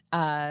choice,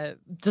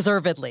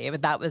 deservedly,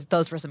 but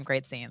those were some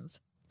great scenes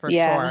for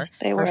sure.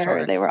 They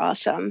were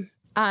awesome.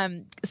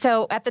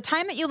 So at the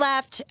time that you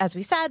left, as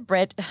we said,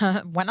 Britt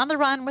went on the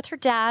run with her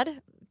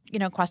dad. You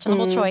know,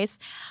 questionable choice.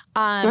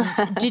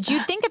 Did you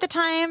think at the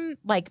time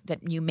like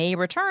that you may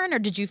return, or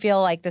did you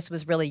feel like this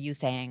was really you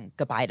saying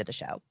goodbye to the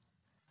show?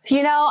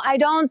 You know, I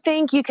don't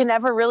think you can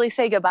ever really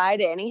say goodbye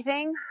to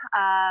anything.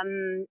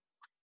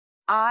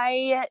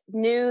 I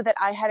knew that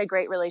I had a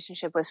great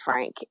relationship with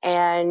Frank.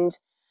 And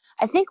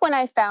I think when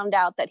I found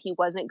out that he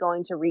wasn't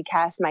going to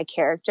recast my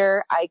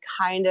character, I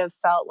kind of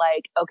felt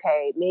like,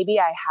 okay, maybe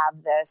I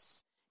have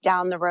this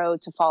down the road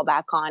to fall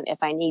back on if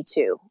I need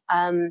to.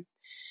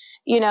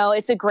 You know,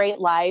 it's a great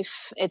life.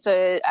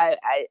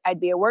 I'd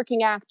be a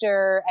working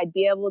actor. I'd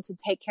be able to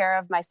take care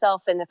of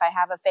myself. And if I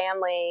have a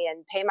family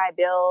and pay my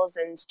bills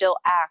and still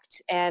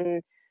act.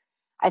 And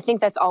I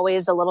think that's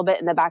always a little bit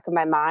in the back of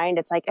my mind.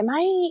 It's like, am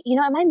I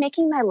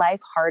making my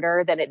life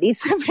harder than it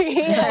needs to be?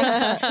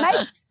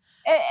 Like,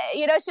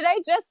 should I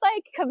just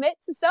like commit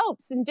to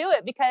soaps and do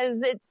it?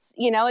 Because it's,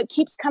 you know, it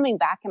keeps coming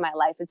back in my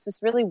life. It's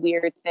this really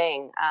weird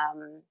thing.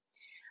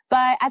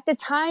 But at the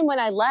time when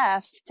I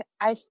left,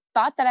 I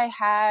thought that I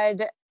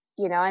had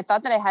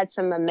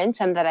some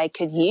momentum that I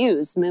could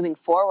use moving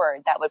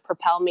forward that would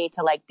propel me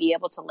to like be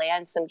able to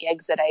land some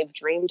gigs that I've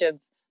dreamed of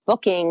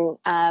booking.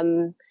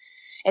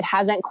 It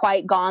hasn't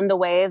quite gone the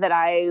way that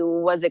I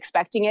was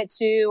expecting it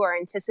to or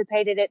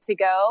anticipated it to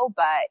go,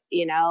 but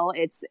you know,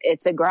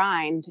 it's a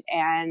grind,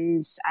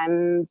 and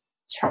I'm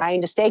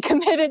trying to stay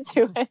committed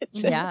to it.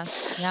 Yeah.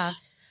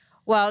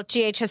 Well,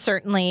 GH has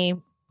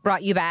certainly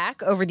brought you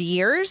back over the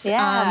years.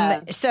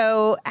 Yeah.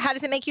 So how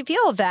does it make you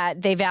feel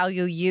that they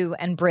value you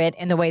and Britt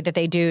in the way that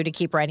they do to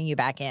keep writing you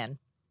back in?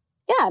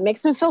 Yeah, it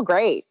makes me feel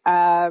great.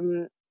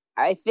 I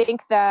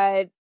think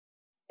that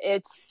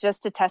it's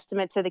just a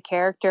testament to the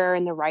character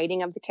and the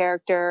writing of the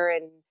character.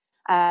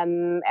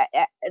 And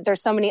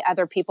there's so many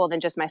other people than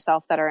just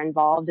myself that are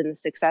involved in the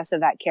success of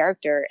that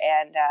character.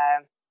 And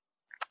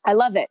I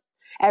love it.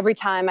 Every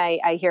time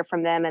I hear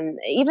from them, and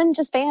even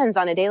just fans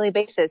on a daily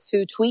basis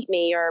who tweet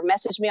me or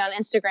message me on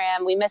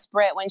Instagram, we miss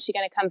Britt, when's she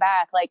going to come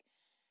back? Like,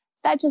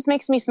 that just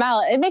makes me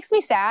smile. It makes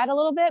me sad a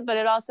little bit, but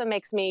it also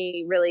makes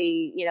me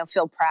really,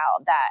 feel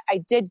proud that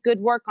I did good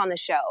work on the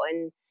show.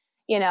 And,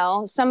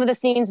 some of the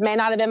scenes may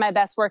not have been my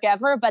best work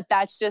ever, but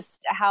that's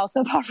just how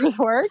soap operas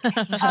work. But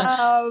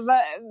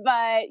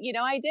I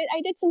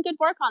did some good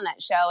work on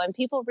that show, and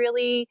people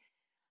really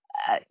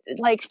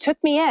took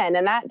me in,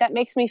 and that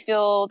makes me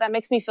feel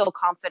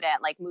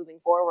confident, like, moving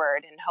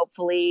forward. And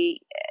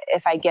hopefully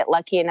if I get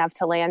lucky enough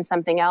to land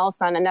something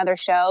else on another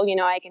show,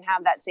 I can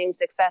have that same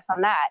success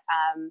on that.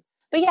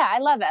 But yeah, I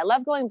love it. I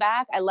love going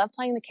back. I love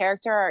playing the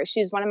character.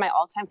 She's one of my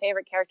all-time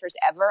favorite characters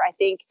ever. I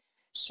think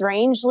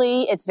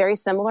strangely, it's very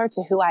similar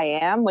to who I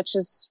am, which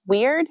is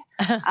weird.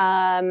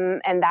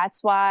 And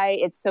that's why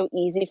it's so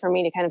easy for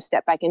me to kind of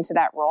step back into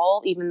that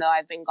role, even though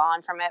I've been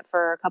gone from it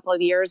for a couple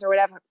of years or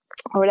whatever.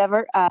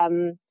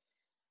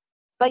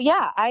 But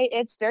yeah,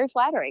 it's very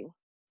flattering.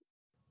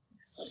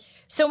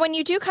 So when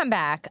you do come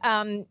back,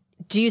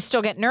 do you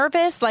still get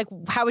nervous? Like,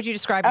 how would you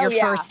describe your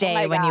first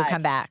day when you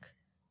come back?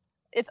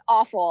 It's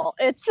awful.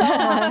 It's so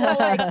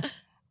awful.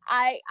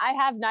 I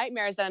have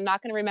nightmares that I'm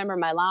not going to remember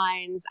my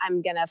lines.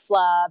 I'm going to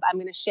flub. I'm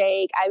going to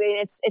shake. I mean,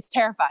 it's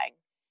terrifying.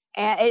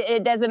 And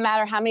it doesn't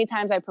matter how many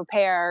times I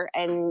prepare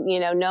and,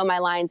 know my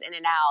lines in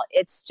and out.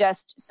 It's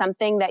just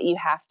something that you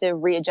have to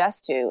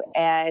readjust to.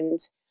 And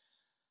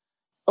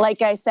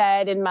like I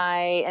said in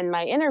my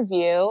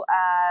interview,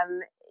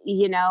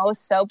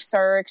 soaps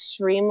are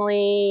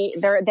extremely,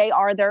 they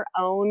are their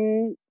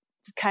own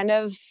kind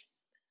of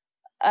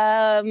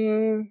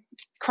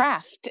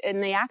craft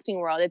in the acting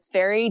world. It's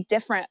very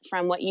different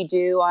from what you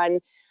do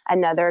on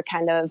another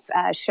kind of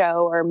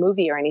show or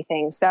movie or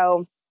anything.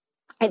 So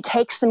it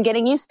takes some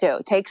getting used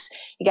to.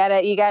 You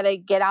gotta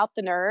get out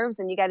the nerves,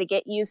 and you gotta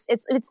get used.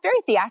 It's very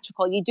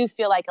theatrical. You do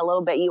feel like a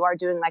little bit you are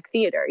doing like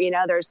theater.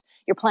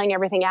 You're playing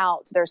everything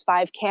out. There's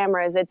 5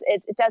 cameras. It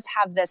does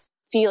have this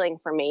feeling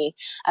for me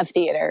of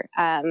theater.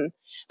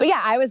 But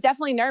yeah, I was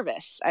definitely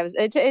nervous.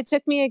 It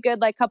took me a good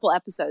couple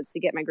episodes to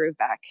get my groove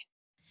back.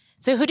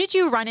 So who did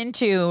you run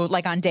into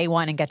on day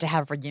one and get to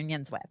have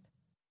reunions with?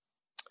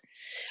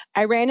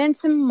 I ran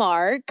into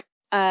Mark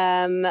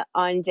on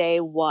day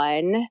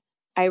one.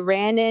 I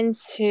ran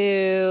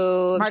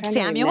into Mark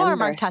Samuel or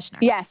Mark Tushner?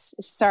 Yes,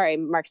 sorry,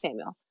 Mark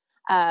Samuel.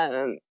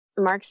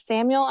 Mark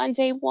Samuel on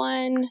day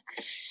one.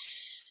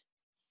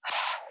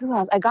 Who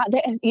else? I got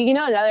there.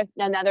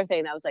 Another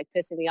thing that was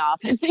pissing me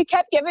off is they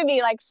kept giving me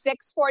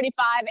 6:45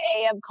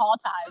 a.m. call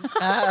times.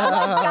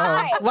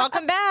 Oh,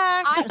 welcome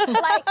back.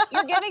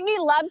 You're giving me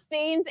love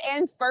scenes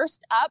and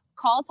first up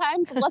call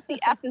times. What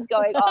the F is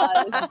going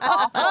on? This is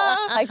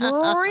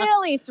awful.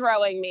 Really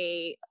throwing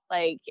me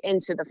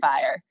into the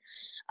fire.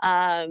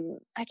 I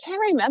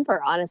can't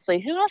remember, honestly.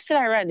 Who else did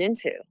I run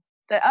into?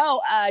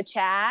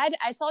 Chad.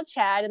 I saw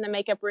Chad in the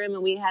makeup room,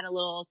 and we had a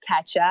little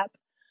catch up.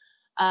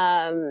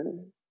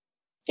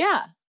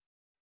 Yeah.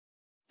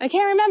 I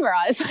can't remember,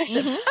 honestly.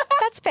 Mm-hmm.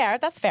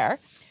 That's fair.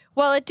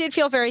 Well, it did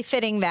feel very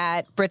fitting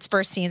that Britt's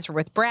first scenes were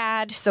with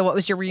Brad. So what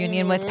was your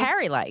reunion with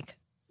Perry like?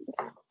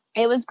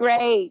 It was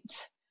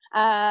great.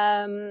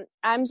 I'm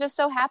just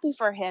so happy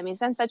for him. He's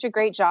done such a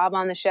great job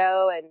on the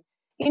show, and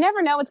you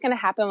never know what's going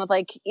to happen with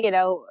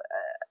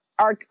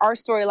our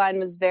storyline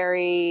was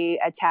very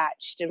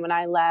attached. And when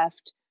I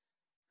left,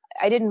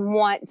 I didn't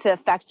want to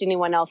affect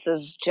anyone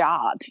else's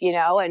job,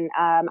 and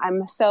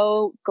I'm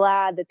so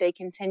glad that they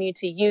continue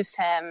to use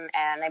him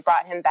and they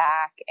brought him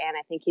back. And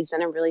I think he's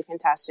done a really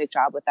fantastic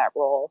job with that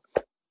role.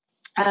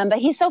 But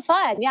he's so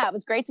fun. Yeah, it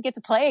was great to get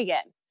to play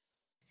again.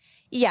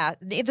 Yeah,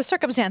 the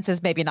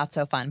circumstances maybe not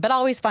so fun, but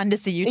always fun to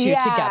see you two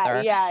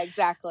together. Yeah,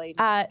 exactly.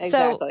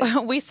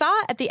 So we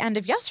saw at the end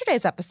of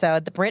yesterday's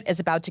episode that Britt is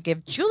about to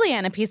give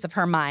Julianne a piece of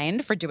her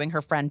mind for doing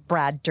her friend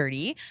Brad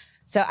dirty.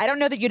 So I don't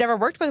know that you'd ever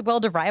worked with Will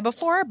DeVry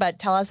before, but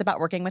tell us about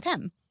working with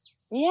him.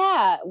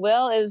 Yeah,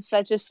 Will is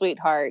such a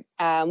sweetheart.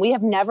 We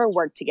have never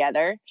worked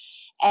together.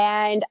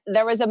 And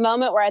there was a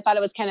moment where I thought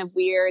it was kind of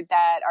weird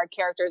that our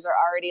characters are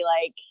already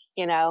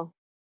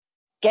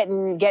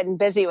getting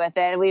busy with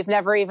it. We've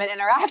never even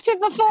interacted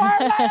before.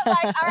 But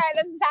I'm all right,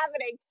 this is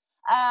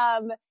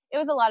happening. It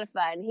was a lot of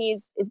fun.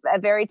 He's a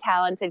very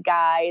talented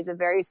guy. He's a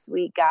very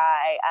sweet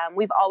guy.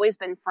 We've always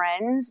been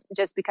friends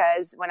just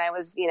because when I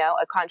was,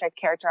 a contract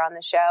character on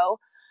the show.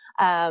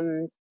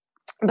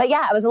 But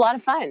yeah, it was a lot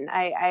of fun.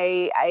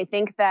 I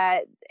think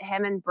that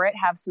him and Britt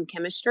have some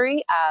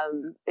chemistry.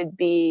 It'd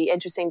be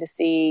interesting to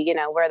see,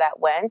 where that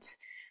went.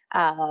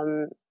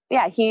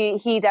 yeah,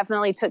 he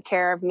definitely took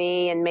care of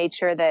me and made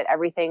sure that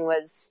everything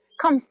was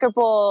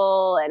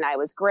comfortable and I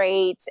was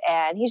great.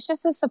 And he's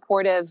just a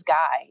supportive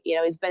guy. You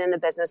know, he's been in the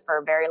business for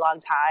a very long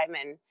time.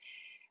 And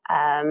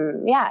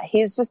yeah,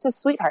 he's just a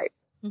sweetheart.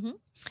 Mm-hmm.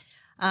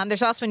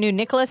 There's also a new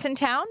Nicholas in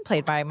town,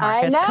 played by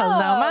Marcus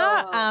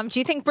Coloma. Do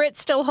you think Britt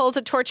still holds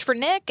a torch for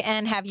Nick?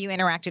 And have you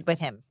interacted with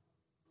him?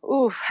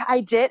 Oof,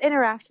 I did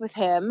interact with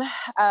him.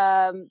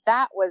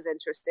 That was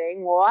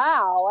interesting.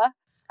 Wow.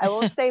 I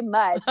won't say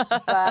much,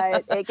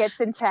 but it gets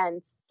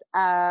intense.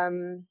 I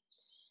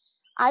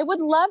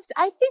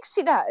think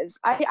she does.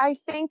 I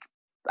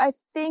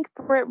think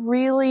Britt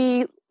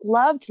really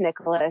loved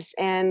Nicholas,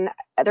 and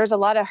there's a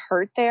lot of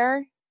hurt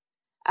there.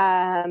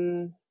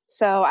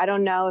 So I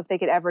don't know if they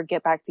could ever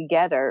get back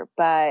together,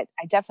 but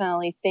I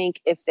definitely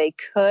think if they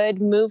could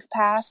move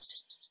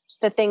past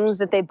the things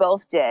that they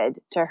both did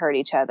to hurt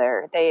each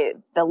other,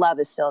 the love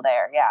is still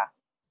there. Yeah.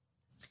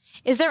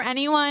 Is there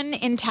anyone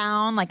in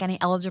town, like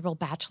any eligible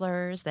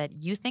bachelors,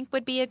 that you think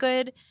would be a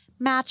good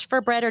match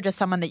for Britt, or just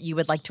someone that you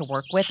would like to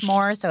work with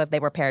more? So if they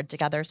were paired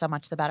together, so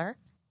much the better.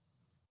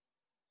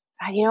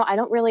 You know, I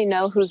don't really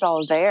know who's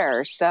all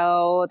there,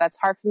 so that's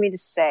hard for me to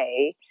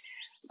say.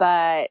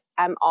 But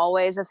I'm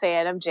always a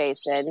fan of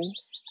Jason.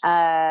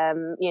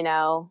 You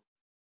know,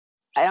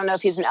 I don't know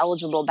if he's an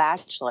eligible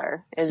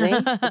bachelor. Is he?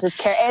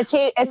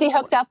 Is he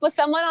hooked up with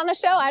someone on the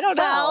show? I don't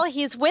know. Well,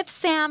 he's with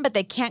Sam, but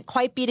they can't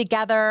quite be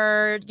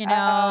together. You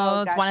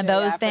know, it's one of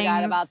those things.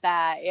 I forgot about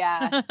that.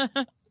 Yeah.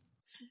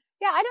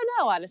 Yeah, I don't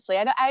know, honestly.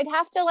 I'd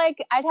have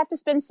to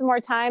spend some more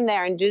time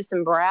there and do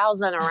some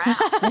browsing around.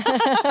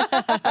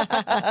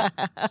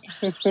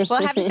 Well,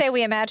 I have to say,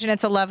 we imagine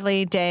it's a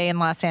lovely day in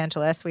Los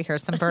Angeles. We hear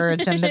some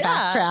birds in the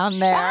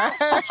background there.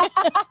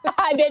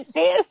 I did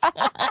see it.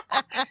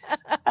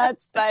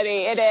 That's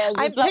funny. It is.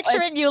 I'm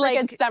picturing you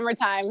like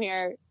summertime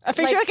here. I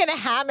picture like in a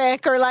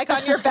hammock or like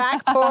on your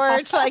back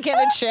porch, like in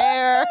a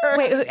chair.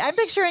 Wait, I'm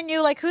picturing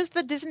you like, who's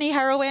the Disney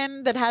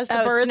heroine that has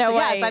the birds? Snow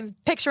White. Yes, I'm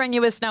picturing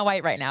you as Snow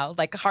White right now,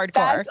 like hardcore.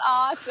 That's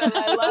awesome.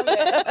 I love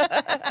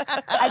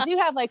it. I do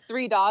have like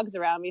 3 dogs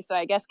around me, so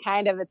I guess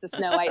kind of it's a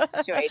Snow White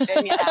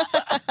situation. Yeah.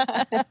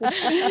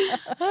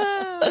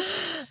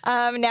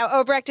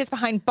 Now, Obrecht is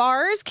behind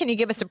bars. Can you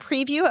give us a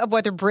preview of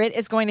whether Britt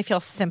is going to feel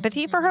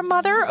sympathy for her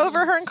mother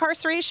over her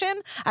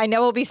incarceration? I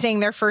know we'll be seeing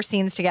their first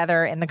scenes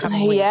together in the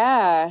coming weeks.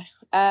 Yeah.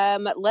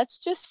 Let's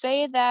just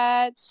say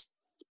that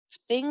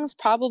things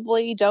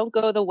probably don't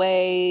go the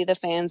way the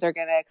fans are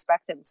going to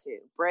expect them to.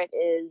 Britt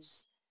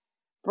is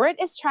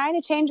trying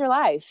to change her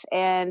life,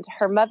 and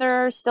her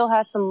mother still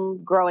has some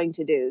growing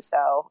to do.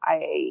 So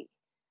I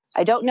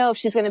don't know if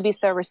she's going to be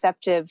so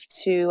receptive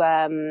to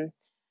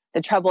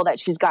the trouble that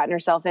she's gotten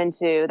herself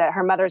into, that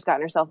her mother's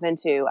gotten herself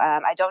into.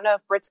 I don't know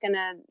if Britt's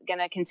gonna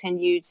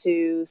continue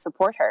to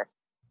support her.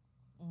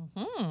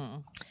 Mm-hmm.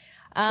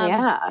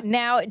 Yeah.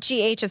 Now,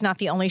 GH is not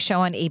the only show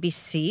on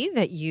ABC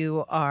that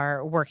you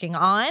are working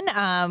on.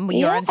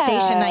 You're on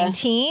Station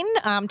 19.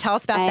 Tell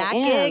us about that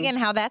gig and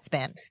how that's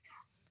been.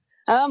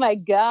 Oh my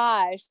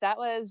gosh, that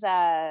was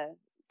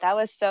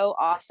so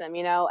awesome.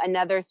 You know,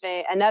 another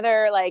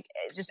like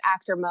just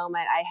actor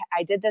moment.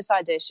 I did this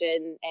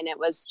audition, and it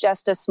was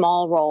just a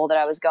small role that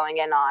I was going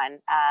in on.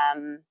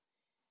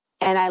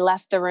 And I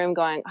left the room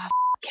going, "Oh,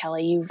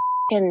 Kelly, you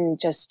ruined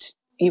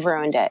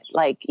it.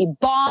 Like, you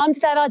bombed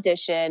that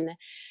audition."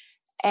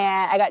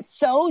 And I got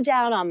so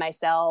down on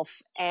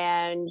myself.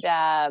 And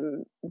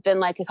then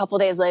like a couple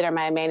of days later,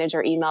 my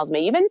manager emails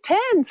me, "You've been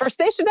pinned for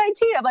Station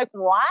 19. I'm like,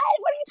 "What? What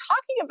are you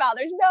talking about?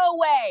 There's no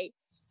way."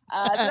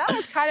 So that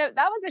was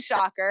a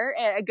shocker,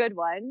 a good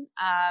one.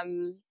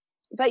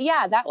 But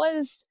yeah,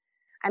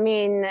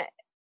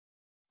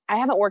 I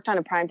haven't worked on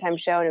a primetime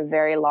show in a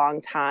very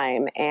long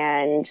time.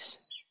 And,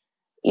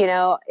 you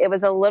know, it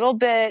was a little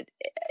bit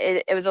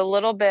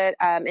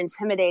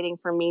intimidating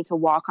for me to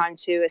walk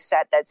onto a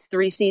set that's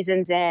 3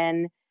 seasons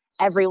in.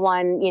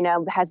 Everyone, you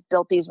know, has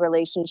built these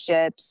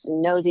relationships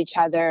and knows each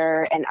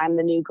other, and I'm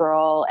the new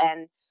girl.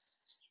 And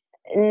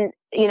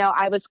you know,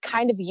 I was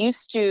kind of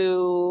used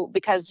to,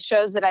 because the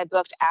shows that I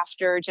booked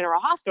after General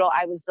Hospital,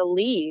 I was the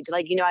lead.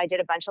 Like, you know, I did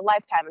a bunch of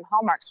Lifetime and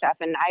Hallmark stuff,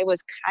 and I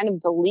was kind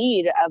of the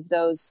lead of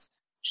those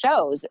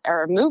shows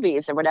or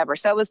movies or whatever.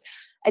 So it was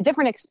a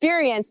different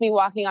experience, me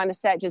walking on a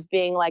set, just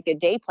being like a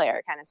day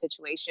player kind of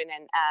situation.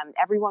 And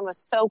everyone was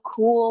so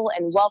cool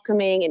and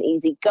welcoming and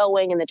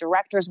easygoing, and the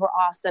directors were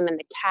awesome, and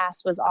the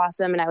cast was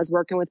awesome. And I was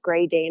working with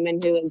Gray Damon,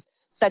 who is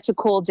such a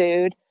cool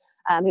dude,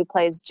 who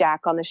plays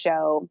Jack on the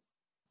show.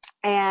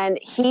 And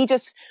he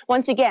just,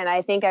 once again,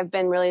 I think I've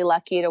been really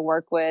lucky to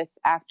work with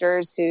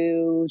actors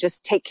who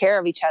just take care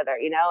of each other,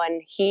 you know,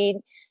 and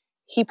he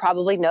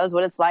probably knows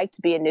what it's like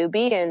to be a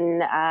newbie.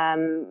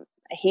 And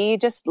he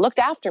just looked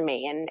after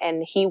me,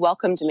 and he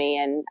welcomed me.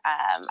 And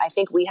I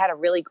think we had a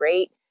really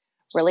great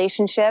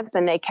relationship,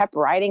 and they kept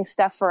writing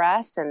stuff for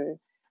us. And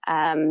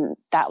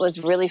that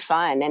was really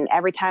fun. And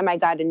every time I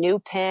got a new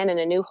pin and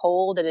a new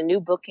hold and a new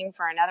booking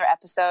for another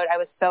episode, I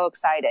was so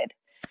excited.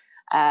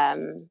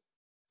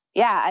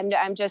 yeah,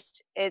 I'm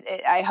just,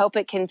 I hope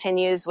it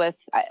continues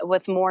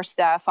with more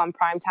stuff on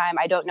primetime.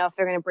 I don't know if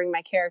they're going to bring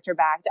my character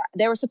back.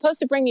 They were supposed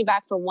to bring me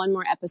back for one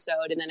more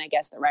episode, and then I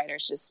guess the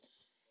writers just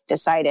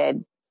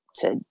decided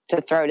to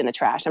throw it in the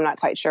trash. I'm not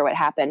quite sure what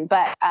happened,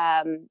 but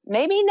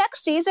maybe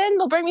next season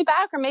they'll bring me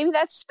back, or maybe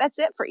that's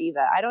it for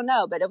Eva. I don't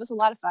know, but it was a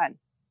lot of fun.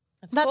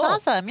 That's cool.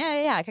 awesome.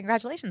 Yeah.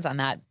 Congratulations on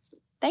that.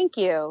 Thank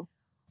you.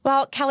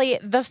 Well, Kelly,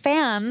 the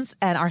fans,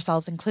 and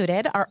ourselves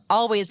included, are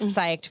always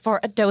psyched for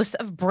a dose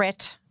of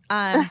Brit.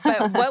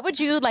 But what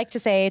would you like to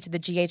say to the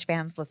GH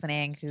fans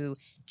listening who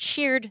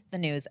cheered the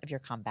news of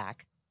your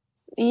comeback?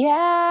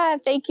 Yeah,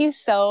 thank you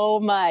so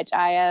much.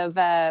 I have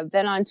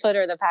been on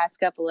Twitter the past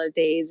couple of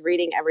days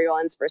reading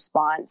everyone's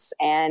response,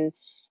 and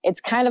it's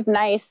kind of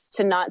nice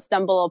to not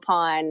stumble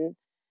upon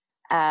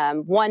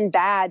one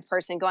bad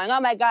person going,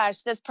 oh my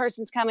gosh, this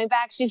person's coming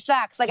back, she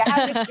sucks. Like, I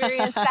haven't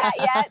experienced that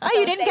yet. Oh,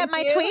 you didn't get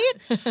my tweet?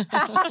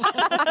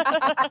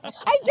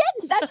 I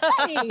didn't. That's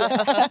funny.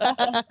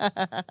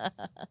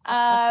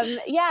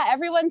 Yeah,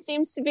 everyone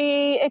seems to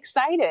be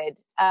excited.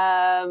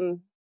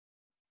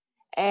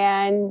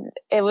 And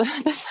it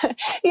was,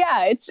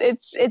 yeah,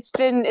 it's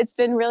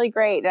been really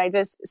great. And I'm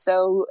just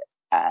so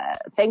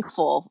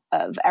thankful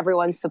of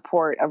everyone's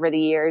support over the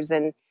years,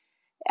 and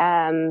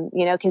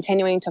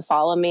continuing to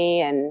follow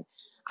me. And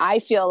I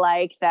feel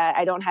like that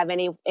I don't have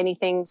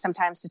anything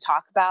sometimes to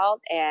talk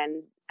about,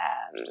 and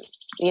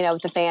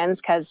with the fans,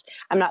 because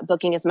I'm not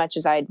booking as much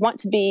as I'd want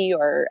to be,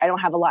 or I don't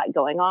have a lot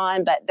going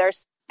on, but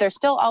they're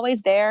still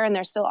always there, and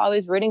they're still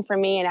always rooting for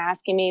me and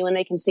asking me when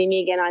they can see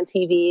me again on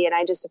TV. And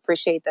I just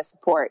appreciate the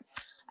support.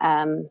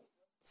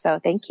 So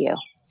thank you.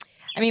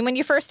 I mean, when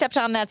you first stepped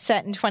on that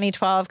set in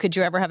 2012, could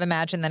you ever have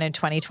imagined that in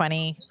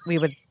 2020 we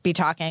would be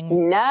talking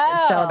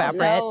still about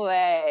Brit? No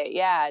way.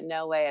 Yeah,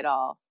 no way at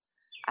all.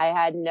 I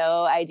had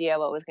no idea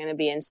what was going to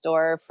be in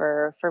store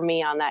for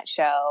me on that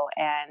show.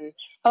 And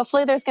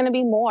hopefully there's going to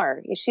be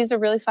more. She's a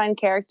really fun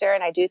character,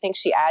 and I do think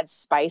she adds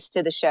spice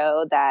to the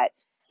show that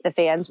the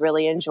fans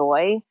really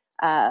enjoy.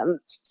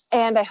 And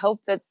I hope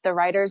that the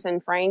writers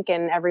and Frank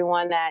and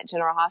everyone at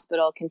General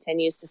Hospital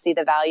continues to see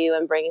the value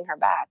in bringing her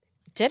back.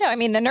 Ditto. I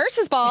mean, the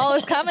nurses' ball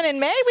is coming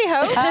in May, we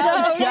hope. So,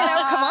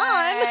 come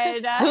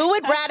on. Who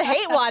would Brad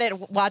Haight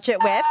watch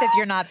it with if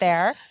you're not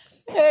there?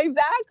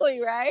 Exactly,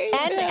 right?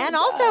 And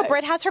also,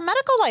 Britt has her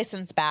medical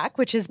license back,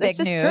 which is big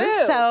news.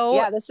 True. So,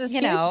 yeah, this is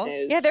huge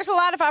news. Yeah, there's a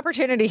lot of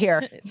opportunity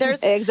here.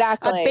 There's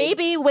exactly a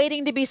baby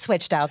waiting to be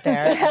switched out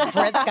there.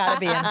 Britt's got to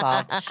be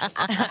involved.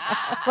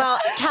 Well,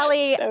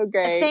 Kelly, so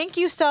great. Thank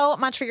you so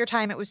much for your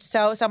time. It was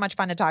so much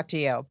fun to talk to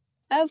you.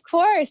 Of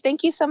course.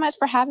 Thank you so much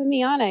for having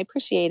me on. I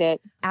appreciate it.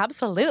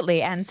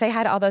 Absolutely. And say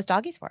hi to all those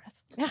doggies for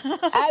us.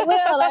 I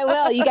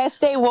will. You guys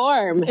stay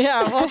warm.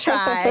 Yeah, we'll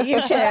try.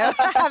 You too.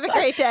 Have a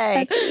great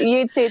day.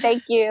 You too.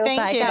 Thank you.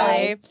 Thank you.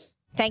 Kelly.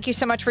 Thank you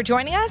so much for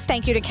joining us.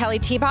 Thank you to Kelly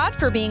Thiebaud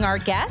for being our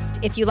guest.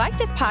 If you like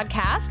this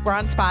podcast, we're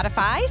on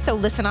Spotify, so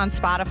listen on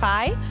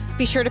Spotify.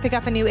 Be sure to pick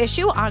up a new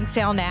issue, on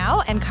sale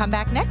now, and come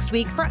back next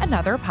week for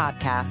another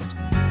podcast.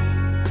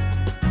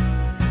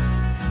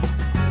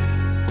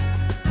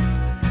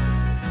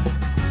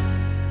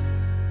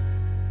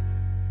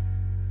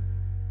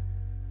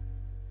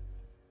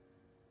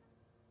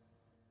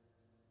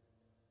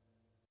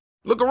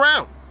 Look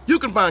around. You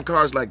can find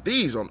cars like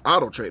these on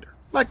AutoTrader,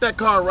 like that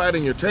car right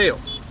in your tail.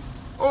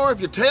 Or if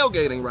you're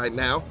tailgating right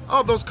now,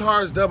 all those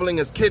cars doubling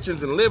as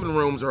kitchens and living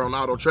rooms are on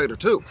AutoTrader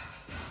too.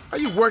 Are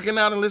you working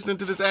out and listening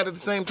to this ad at the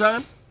same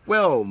time?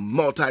 Well,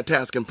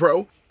 multitasking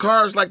pro,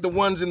 cars like the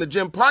ones in the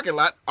gym parking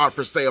lot are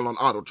for sale on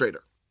AutoTrader.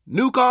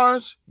 New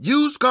cars,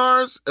 used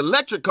cars,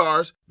 electric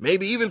cars,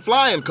 maybe even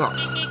flying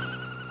cars.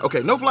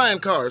 Okay, no flying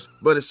cars,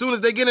 but as soon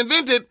as they get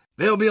invented,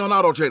 they'll be on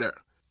AutoTrader.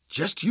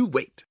 Just you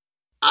wait.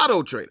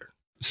 AutoTrader.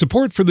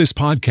 Support for this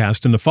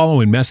podcast and the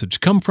following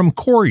message come from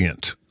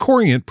Corient.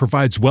 Corient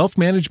provides wealth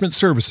management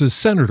services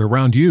centered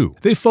around you.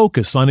 They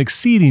focus on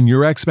exceeding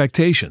your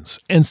expectations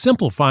and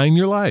simplifying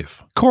your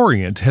life.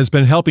 Corient has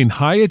been helping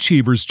high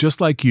achievers just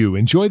like you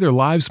enjoy their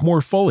lives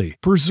more fully,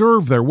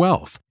 preserve their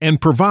wealth,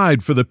 and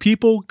provide for the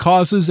people,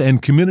 causes,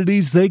 and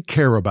communities they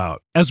care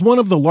about. As one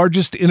of the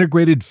largest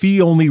integrated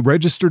fee-only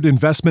registered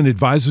investment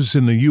advisors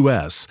in the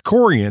U.S.,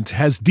 Corient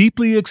has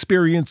deeply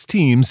experienced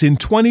teams in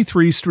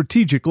 23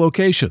 strategic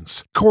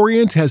locations.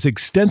 Corient has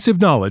extensive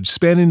knowledge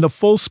spanning the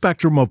full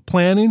spectrum of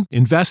planning,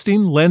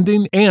 investing,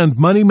 lending, and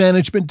money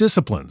management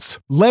disciplines.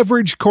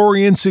 Leverage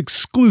Corient's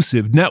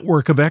exclusive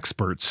network of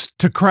experts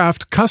to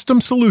craft custom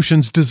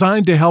solutions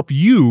designed to help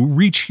you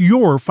reach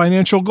your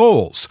financial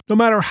goals, no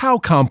matter how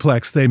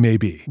complex they may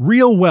be.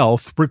 Real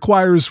wealth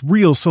requires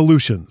real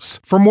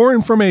solutions. For more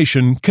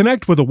information,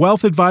 connect with a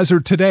wealth advisor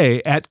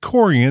today at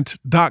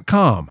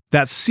Corient.com.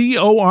 That's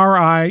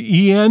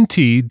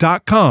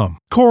Corient.com.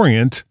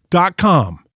 Corient.com.